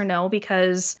yes or no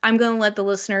because I'm going to let the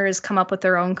listeners come up with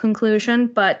their own conclusion.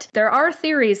 But there are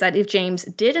theories that if James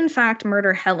did in fact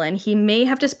murder Helen, he may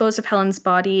have disposed of Helen's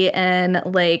body in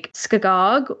Lake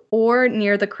Skagog or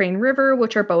near the Crane River,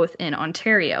 which are both in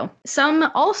Ontario.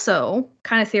 Some also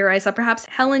kind of theorize that perhaps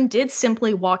Helen did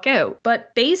simply walk out.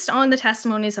 But based on the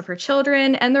testimonies of her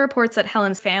children and the reports that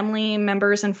Helen's family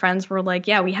members and friends were like,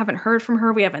 yeah, we haven't heard from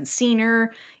her, we haven't seen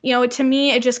her, to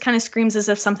me, it just kind of screams as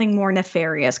if something more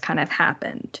nefarious kind of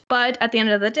happened. But at the end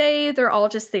of the day, they're all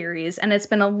just theories, and it's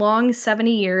been a long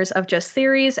 70 years of just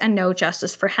theories and no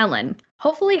justice for Helen.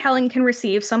 Hopefully, Helen can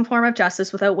receive some form of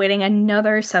justice without waiting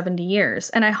another 70 years.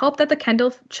 And I hope that the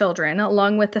Kendall children,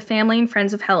 along with the family and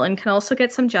friends of Helen, can also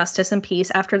get some justice and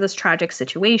peace after this tragic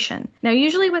situation. Now,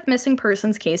 usually with missing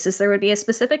persons cases, there would be a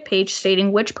specific page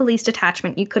stating which police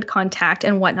detachment you could contact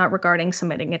and whatnot regarding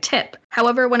submitting a tip.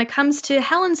 However, when it comes to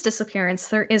Helen's disappearance,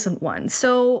 there isn't one.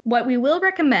 So what we will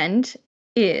recommend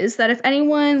is that if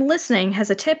anyone listening has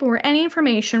a tip or any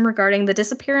information regarding the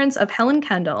disappearance of Helen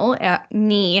Kendall,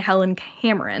 Helen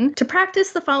Cameron, to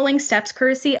practice the following steps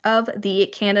courtesy of the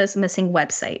Canada's Missing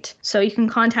website. So you can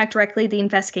contact directly the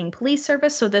investigating police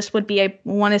service. So this would be, I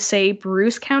want to say,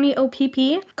 Bruce County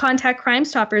OPP. Contact Crime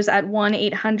Stoppers at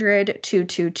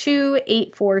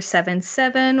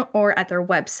 1-800-222-8477 or at their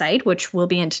website, which will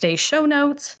be in today's show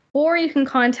notes. Or you can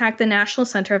contact the National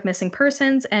Center of Missing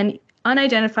Persons and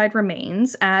Unidentified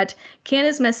Remains at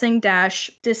Canada's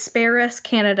Missing-Disparis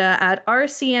Canada at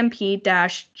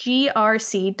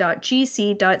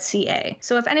rcmp-grc.gc.ca.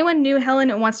 So if anyone knew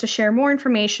Helen and wants to share more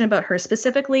information about her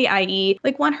specifically, i.e.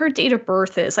 like when her date of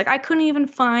birth is, like I couldn't even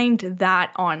find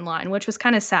that online, which was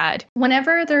kind of sad.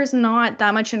 Whenever there's not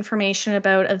that much information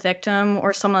about a victim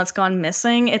or someone that's gone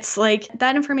missing, it's like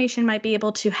that information might be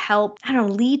able to help,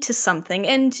 lead to something.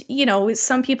 And,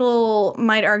 some people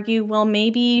might argue, well,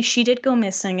 maybe she did go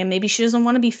missing and maybe she doesn't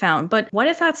want to be found. But what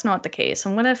if that's not the case?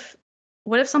 And what if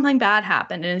something bad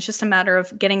happened and it's just a matter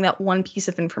of getting that one piece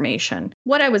of information?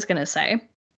 What I was going to say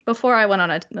before I went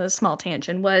on a small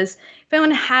tangent was, if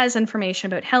anyone has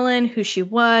information about Helen, who she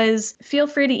was, feel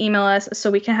free to email us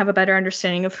so we can have a better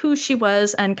understanding of who she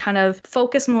was and kind of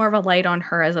focus more of a light on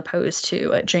her as opposed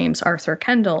to James Arthur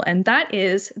Kendall. And that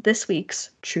is this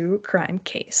week's true crime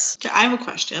case. I have a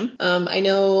question. I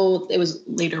know it was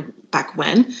later back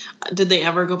when. Did they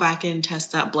ever go back and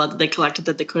test that blood that they collected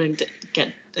that they couldn't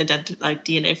get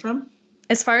DNA from?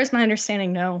 As far as my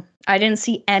understanding, no. I didn't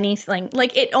see anything.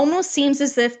 Like, it almost seems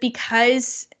as if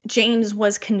because James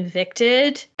was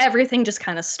convicted, everything just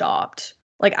kind of stopped.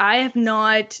 Like,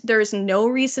 there's no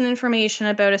recent information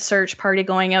about a search party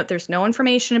going out. There's no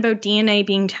information about DNA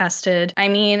being tested. I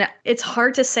mean, it's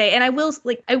hard to say. And I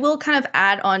will kind of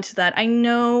add on to that. I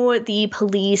know the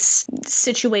police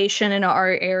situation in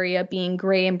our area, being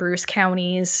Grey and Bruce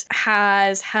counties,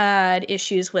 has had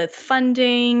issues with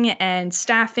funding and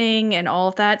staffing and all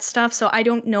of that stuff. So I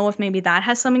don't know if maybe that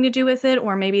has something to do with it,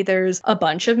 or maybe there's a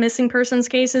bunch of missing persons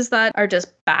cases that are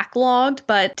just backlogged.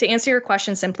 But to answer your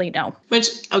question, simply no.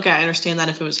 Okay, I understand that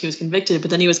if he was convicted,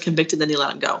 but then he was convicted, then they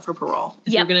let him go for parole.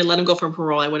 If you're going to let him go for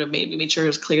parole, I would have made sure it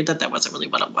was clear that wasn't really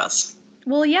what it was.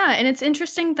 Well, yeah, and it's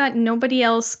interesting that nobody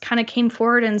else kind of came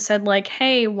forward and said, like,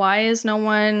 hey, why is no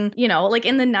one, like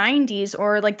in the 90s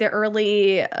or like the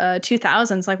early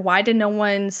 2000s, like, why did no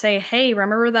one say, hey,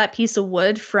 remember that piece of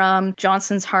wood from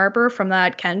Johnson's Harbor from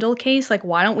that Kendall case? Like,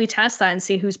 why don't we test that and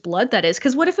see whose blood that is?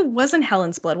 Because what if it wasn't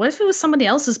Helen's blood? What if it was somebody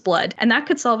else's blood? And that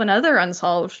could solve another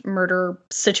unsolved murder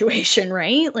situation,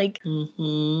 right? Like,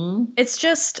 It's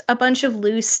just a bunch of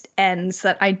loose ends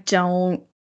that I don't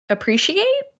appreciate,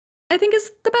 I think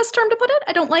is the best term to put it.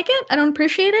 I don't like it. I don't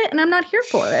appreciate it. And I'm not here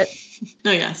for it.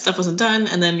 No, yeah. Stuff wasn't done.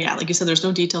 And then, yeah, like you said, there's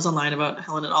no details online about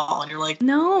Helen at all. And you're like,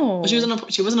 no. Well, she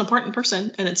was an important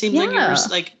person. And it seemed like you were just,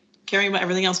 like, caring about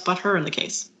everything else but her in the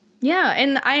case. Yeah.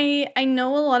 And I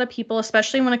know a lot of people,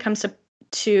 especially when it comes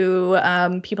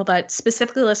to people that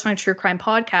specifically listen to true crime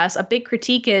podcasts, a big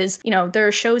critique is, there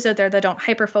are shows out there that don't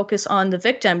hyper focus on the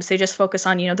victims. They just focus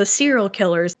on, the serial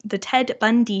killers, the Ted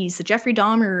Bundys, the Jeffrey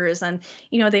Dahmers, and,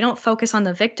 they don't focus on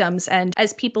the victims. And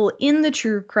as people in the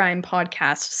true crime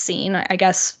podcast scene, I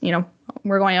guess,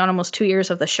 we're going on almost 2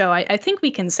 years of the show. I think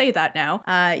we can say that now.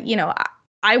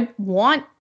 I want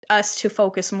us to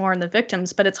focus more on the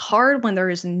victims, but it's hard when there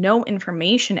is no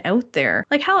information out there.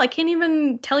 Like, hell, I can't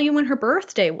even tell you when her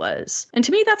birthday was. And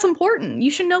to me, that's important.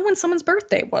 You should know when someone's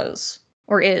birthday was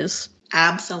or is.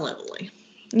 Absolutely.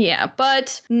 Yeah,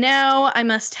 but now I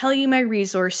must tell you my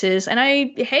resources. And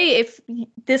if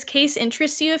this case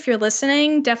interests you, if you're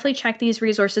listening, definitely check these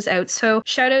resources out. So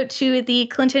shout out to the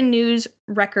Clinton News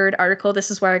Record article. This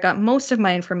is where I got most of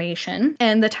my information.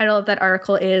 And the title of that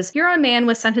article is Huron Man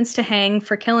was sentenced to hang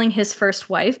for killing his first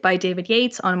wife by David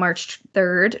Yates on March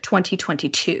 3rd,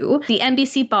 2022. The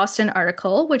NBC Boston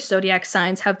article, which Zodiac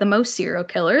Signs have the most serial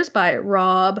killers, by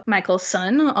Rob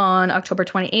Michelson on October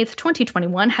 28th,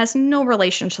 2021, has no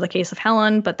relation to the case of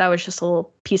Helen, but that was just a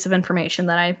little piece of information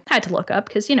that I had to look up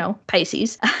because,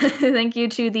 Pisces. Thank you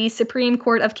to the Supreme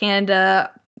Court of Canada.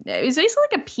 It was basically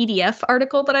like a PDF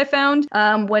article that I found,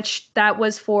 which that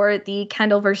was for the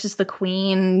Kendall versus the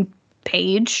Queen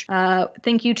page.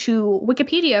 Thank you to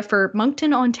Wikipedia for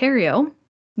Moncton, Ontario.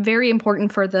 Very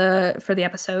important for the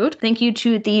episode. Thank you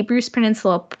to the Bruce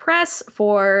Peninsula Press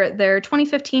for their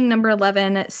 2015 number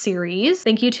 11 series.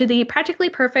 Thank you to the Practically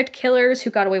Perfect Killers Who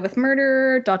Got Away with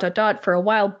Murder, ... for a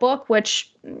Wild Book,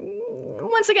 which,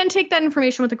 once again, take that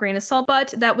information with a grain of salt,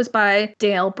 but that was by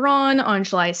Dale Braun on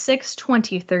July 6,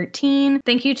 2013.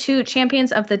 Thank you to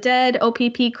Champions of the Dead,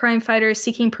 OPP Crime Fighters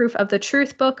Seeking Proof of the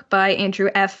Truth book by Andrew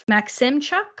F.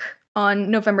 Maximchuk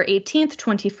on November 18th,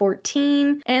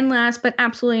 2014. And last but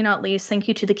absolutely not least, thank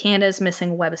you to the Canada's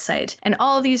Missing website. And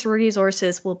all of these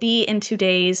resources will be in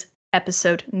today's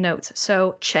episode notes,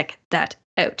 so check that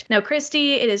out. Now,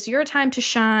 Christy, it is your time to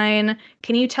shine.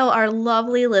 Can you tell our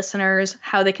lovely listeners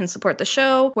how they can support the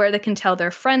show, where they can tell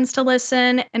their friends to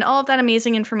listen, and all of that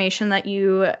amazing information that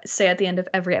you say at the end of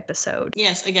every episode?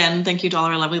 Yes, again, thank you to all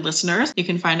our lovely listeners. You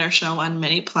can find our show on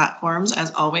many platforms,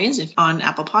 as always, on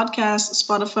Apple Podcasts,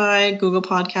 Spotify, Google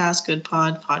Podcasts, Good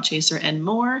Pod, Podchaser, and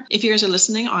more. If you guys are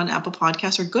listening on Apple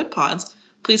Podcasts or Good Pods,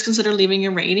 please consider leaving a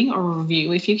rating or a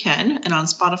review if you can. And on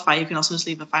Spotify, you can also just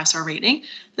leave a 5-star rating.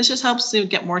 This just helps to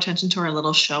get more attention to our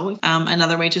little show.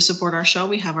 Another way to support our show,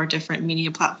 we have our different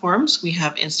media platforms. We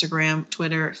have Instagram,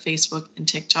 Twitter, Facebook, and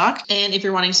TikTok. And if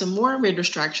you're wanting some more weird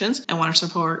distractions and want to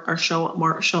support our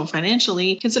show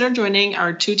financially, consider joining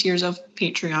our 2 tiers of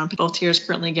Patreon. Both tiers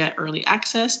currently get early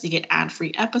access. You get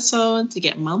ad-free episodes. You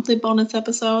get monthly bonus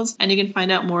episodes. And you can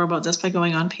find out more about this by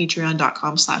going on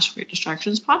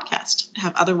patreon.com/weirddistractionspodcast.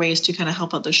 Have other ways to kind of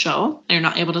help out the show, and you're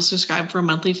not able to subscribe for a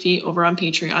monthly fee over on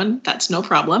Patreon, that's no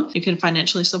problem. You can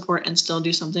financially support and still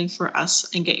do something for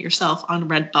us and get yourself on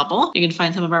Redbubble. You can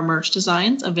find some of our merch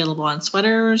designs available on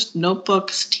sweaters,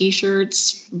 notebooks,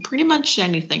 t-shirts, pretty much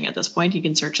anything at this point. You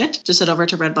can search it. Just head over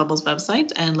to Redbubble's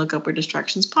website and look up Weird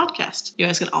Distractions Podcast. podcast. You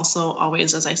guys can also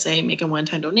always, as I say, make a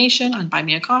one-time donation on Buy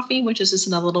Me a Coffee, which is just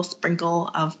another little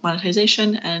sprinkle of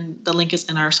monetization, and the link is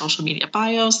in our social media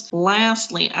bios.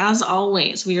 Lastly, as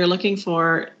always, we are looking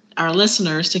for our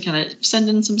listeners to kind of send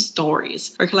in some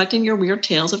stories. We're collecting your weird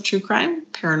tales of true crime,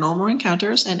 paranormal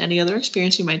encounters, and any other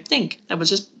experience you might think that was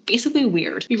just basically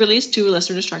weird. We released 2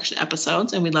 listener distraction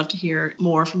episodes, and we'd love to hear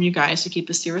more from you guys to keep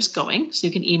the series going. So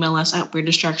you can email us at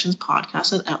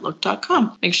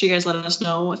weirddistractionspodcast@outlook.com. Make sure you guys let us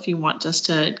know if you want us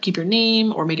to keep your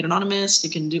name or make it anonymous. You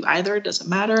can do either, it doesn't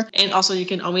matter. And also you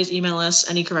can always email us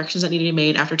any corrections that need to be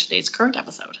made after today's current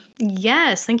episode.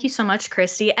 Yes, thank you so much,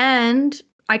 Christy. And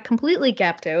I completely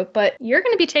gapped out, but you're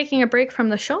going to be taking a break from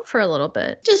the show for a little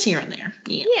bit. Just here and there.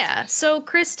 Yeah. So,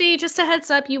 Christy, just a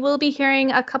heads up, you will be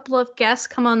hearing a couple of guests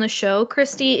come on the show.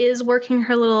 Christy is working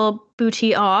her little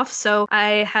booty off, so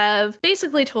I have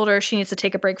basically told her she needs to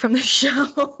take a break from the show.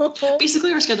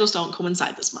 Basically, our schedules don't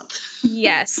coincide this month.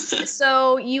 Yes.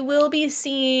 So you will be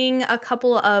seeing a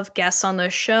couple of guests on the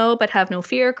show, but have no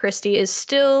fear. Christy is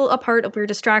still a part of Weird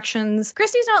Distractions.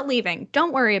 Christy's not leaving.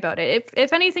 Don't worry about it.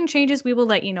 If anything changes, we will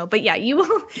let you know. But yeah, you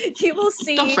will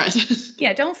see. Don't fret.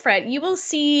 Yeah, don't fret. You will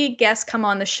see guests come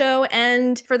on the show.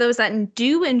 And for those that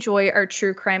do enjoy our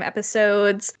true crime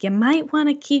episodes, you might want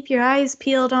to keep your eyes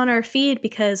peeled on our feed,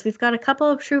 because we've got a couple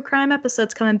of true crime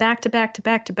episodes coming back to back to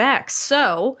back to back.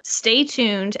 So stay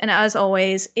tuned. And as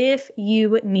always, if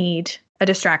you need a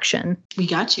distraction, we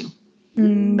got you.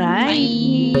 Bye.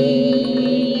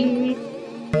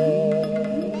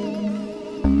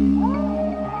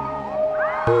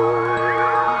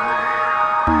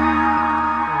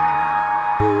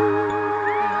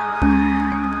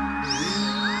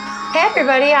 Hey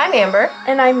everybody, I'm Amber.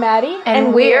 And I'm Maddie.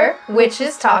 And we're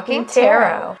Witches Talking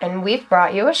Tarot. And we've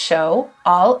brought you a show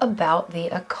all about the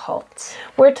occult.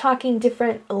 We're talking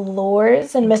different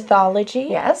lores and mythology.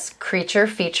 Yes, creature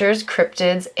features,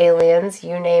 cryptids, aliens,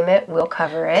 you name it, we'll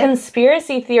cover it.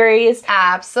 Conspiracy theories.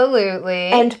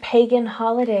 Absolutely. And pagan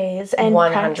holidays and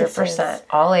 100%. practices.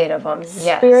 All 8 of them.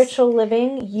 Yes. Spiritual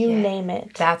living, you name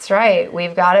it. That's right.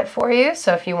 We've got it for you.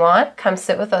 So if you want, come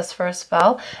sit with us for a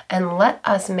spell and let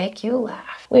us make you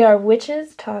laugh. We are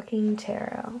Witches Talking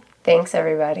Tarot. Thanks,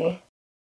 everybody.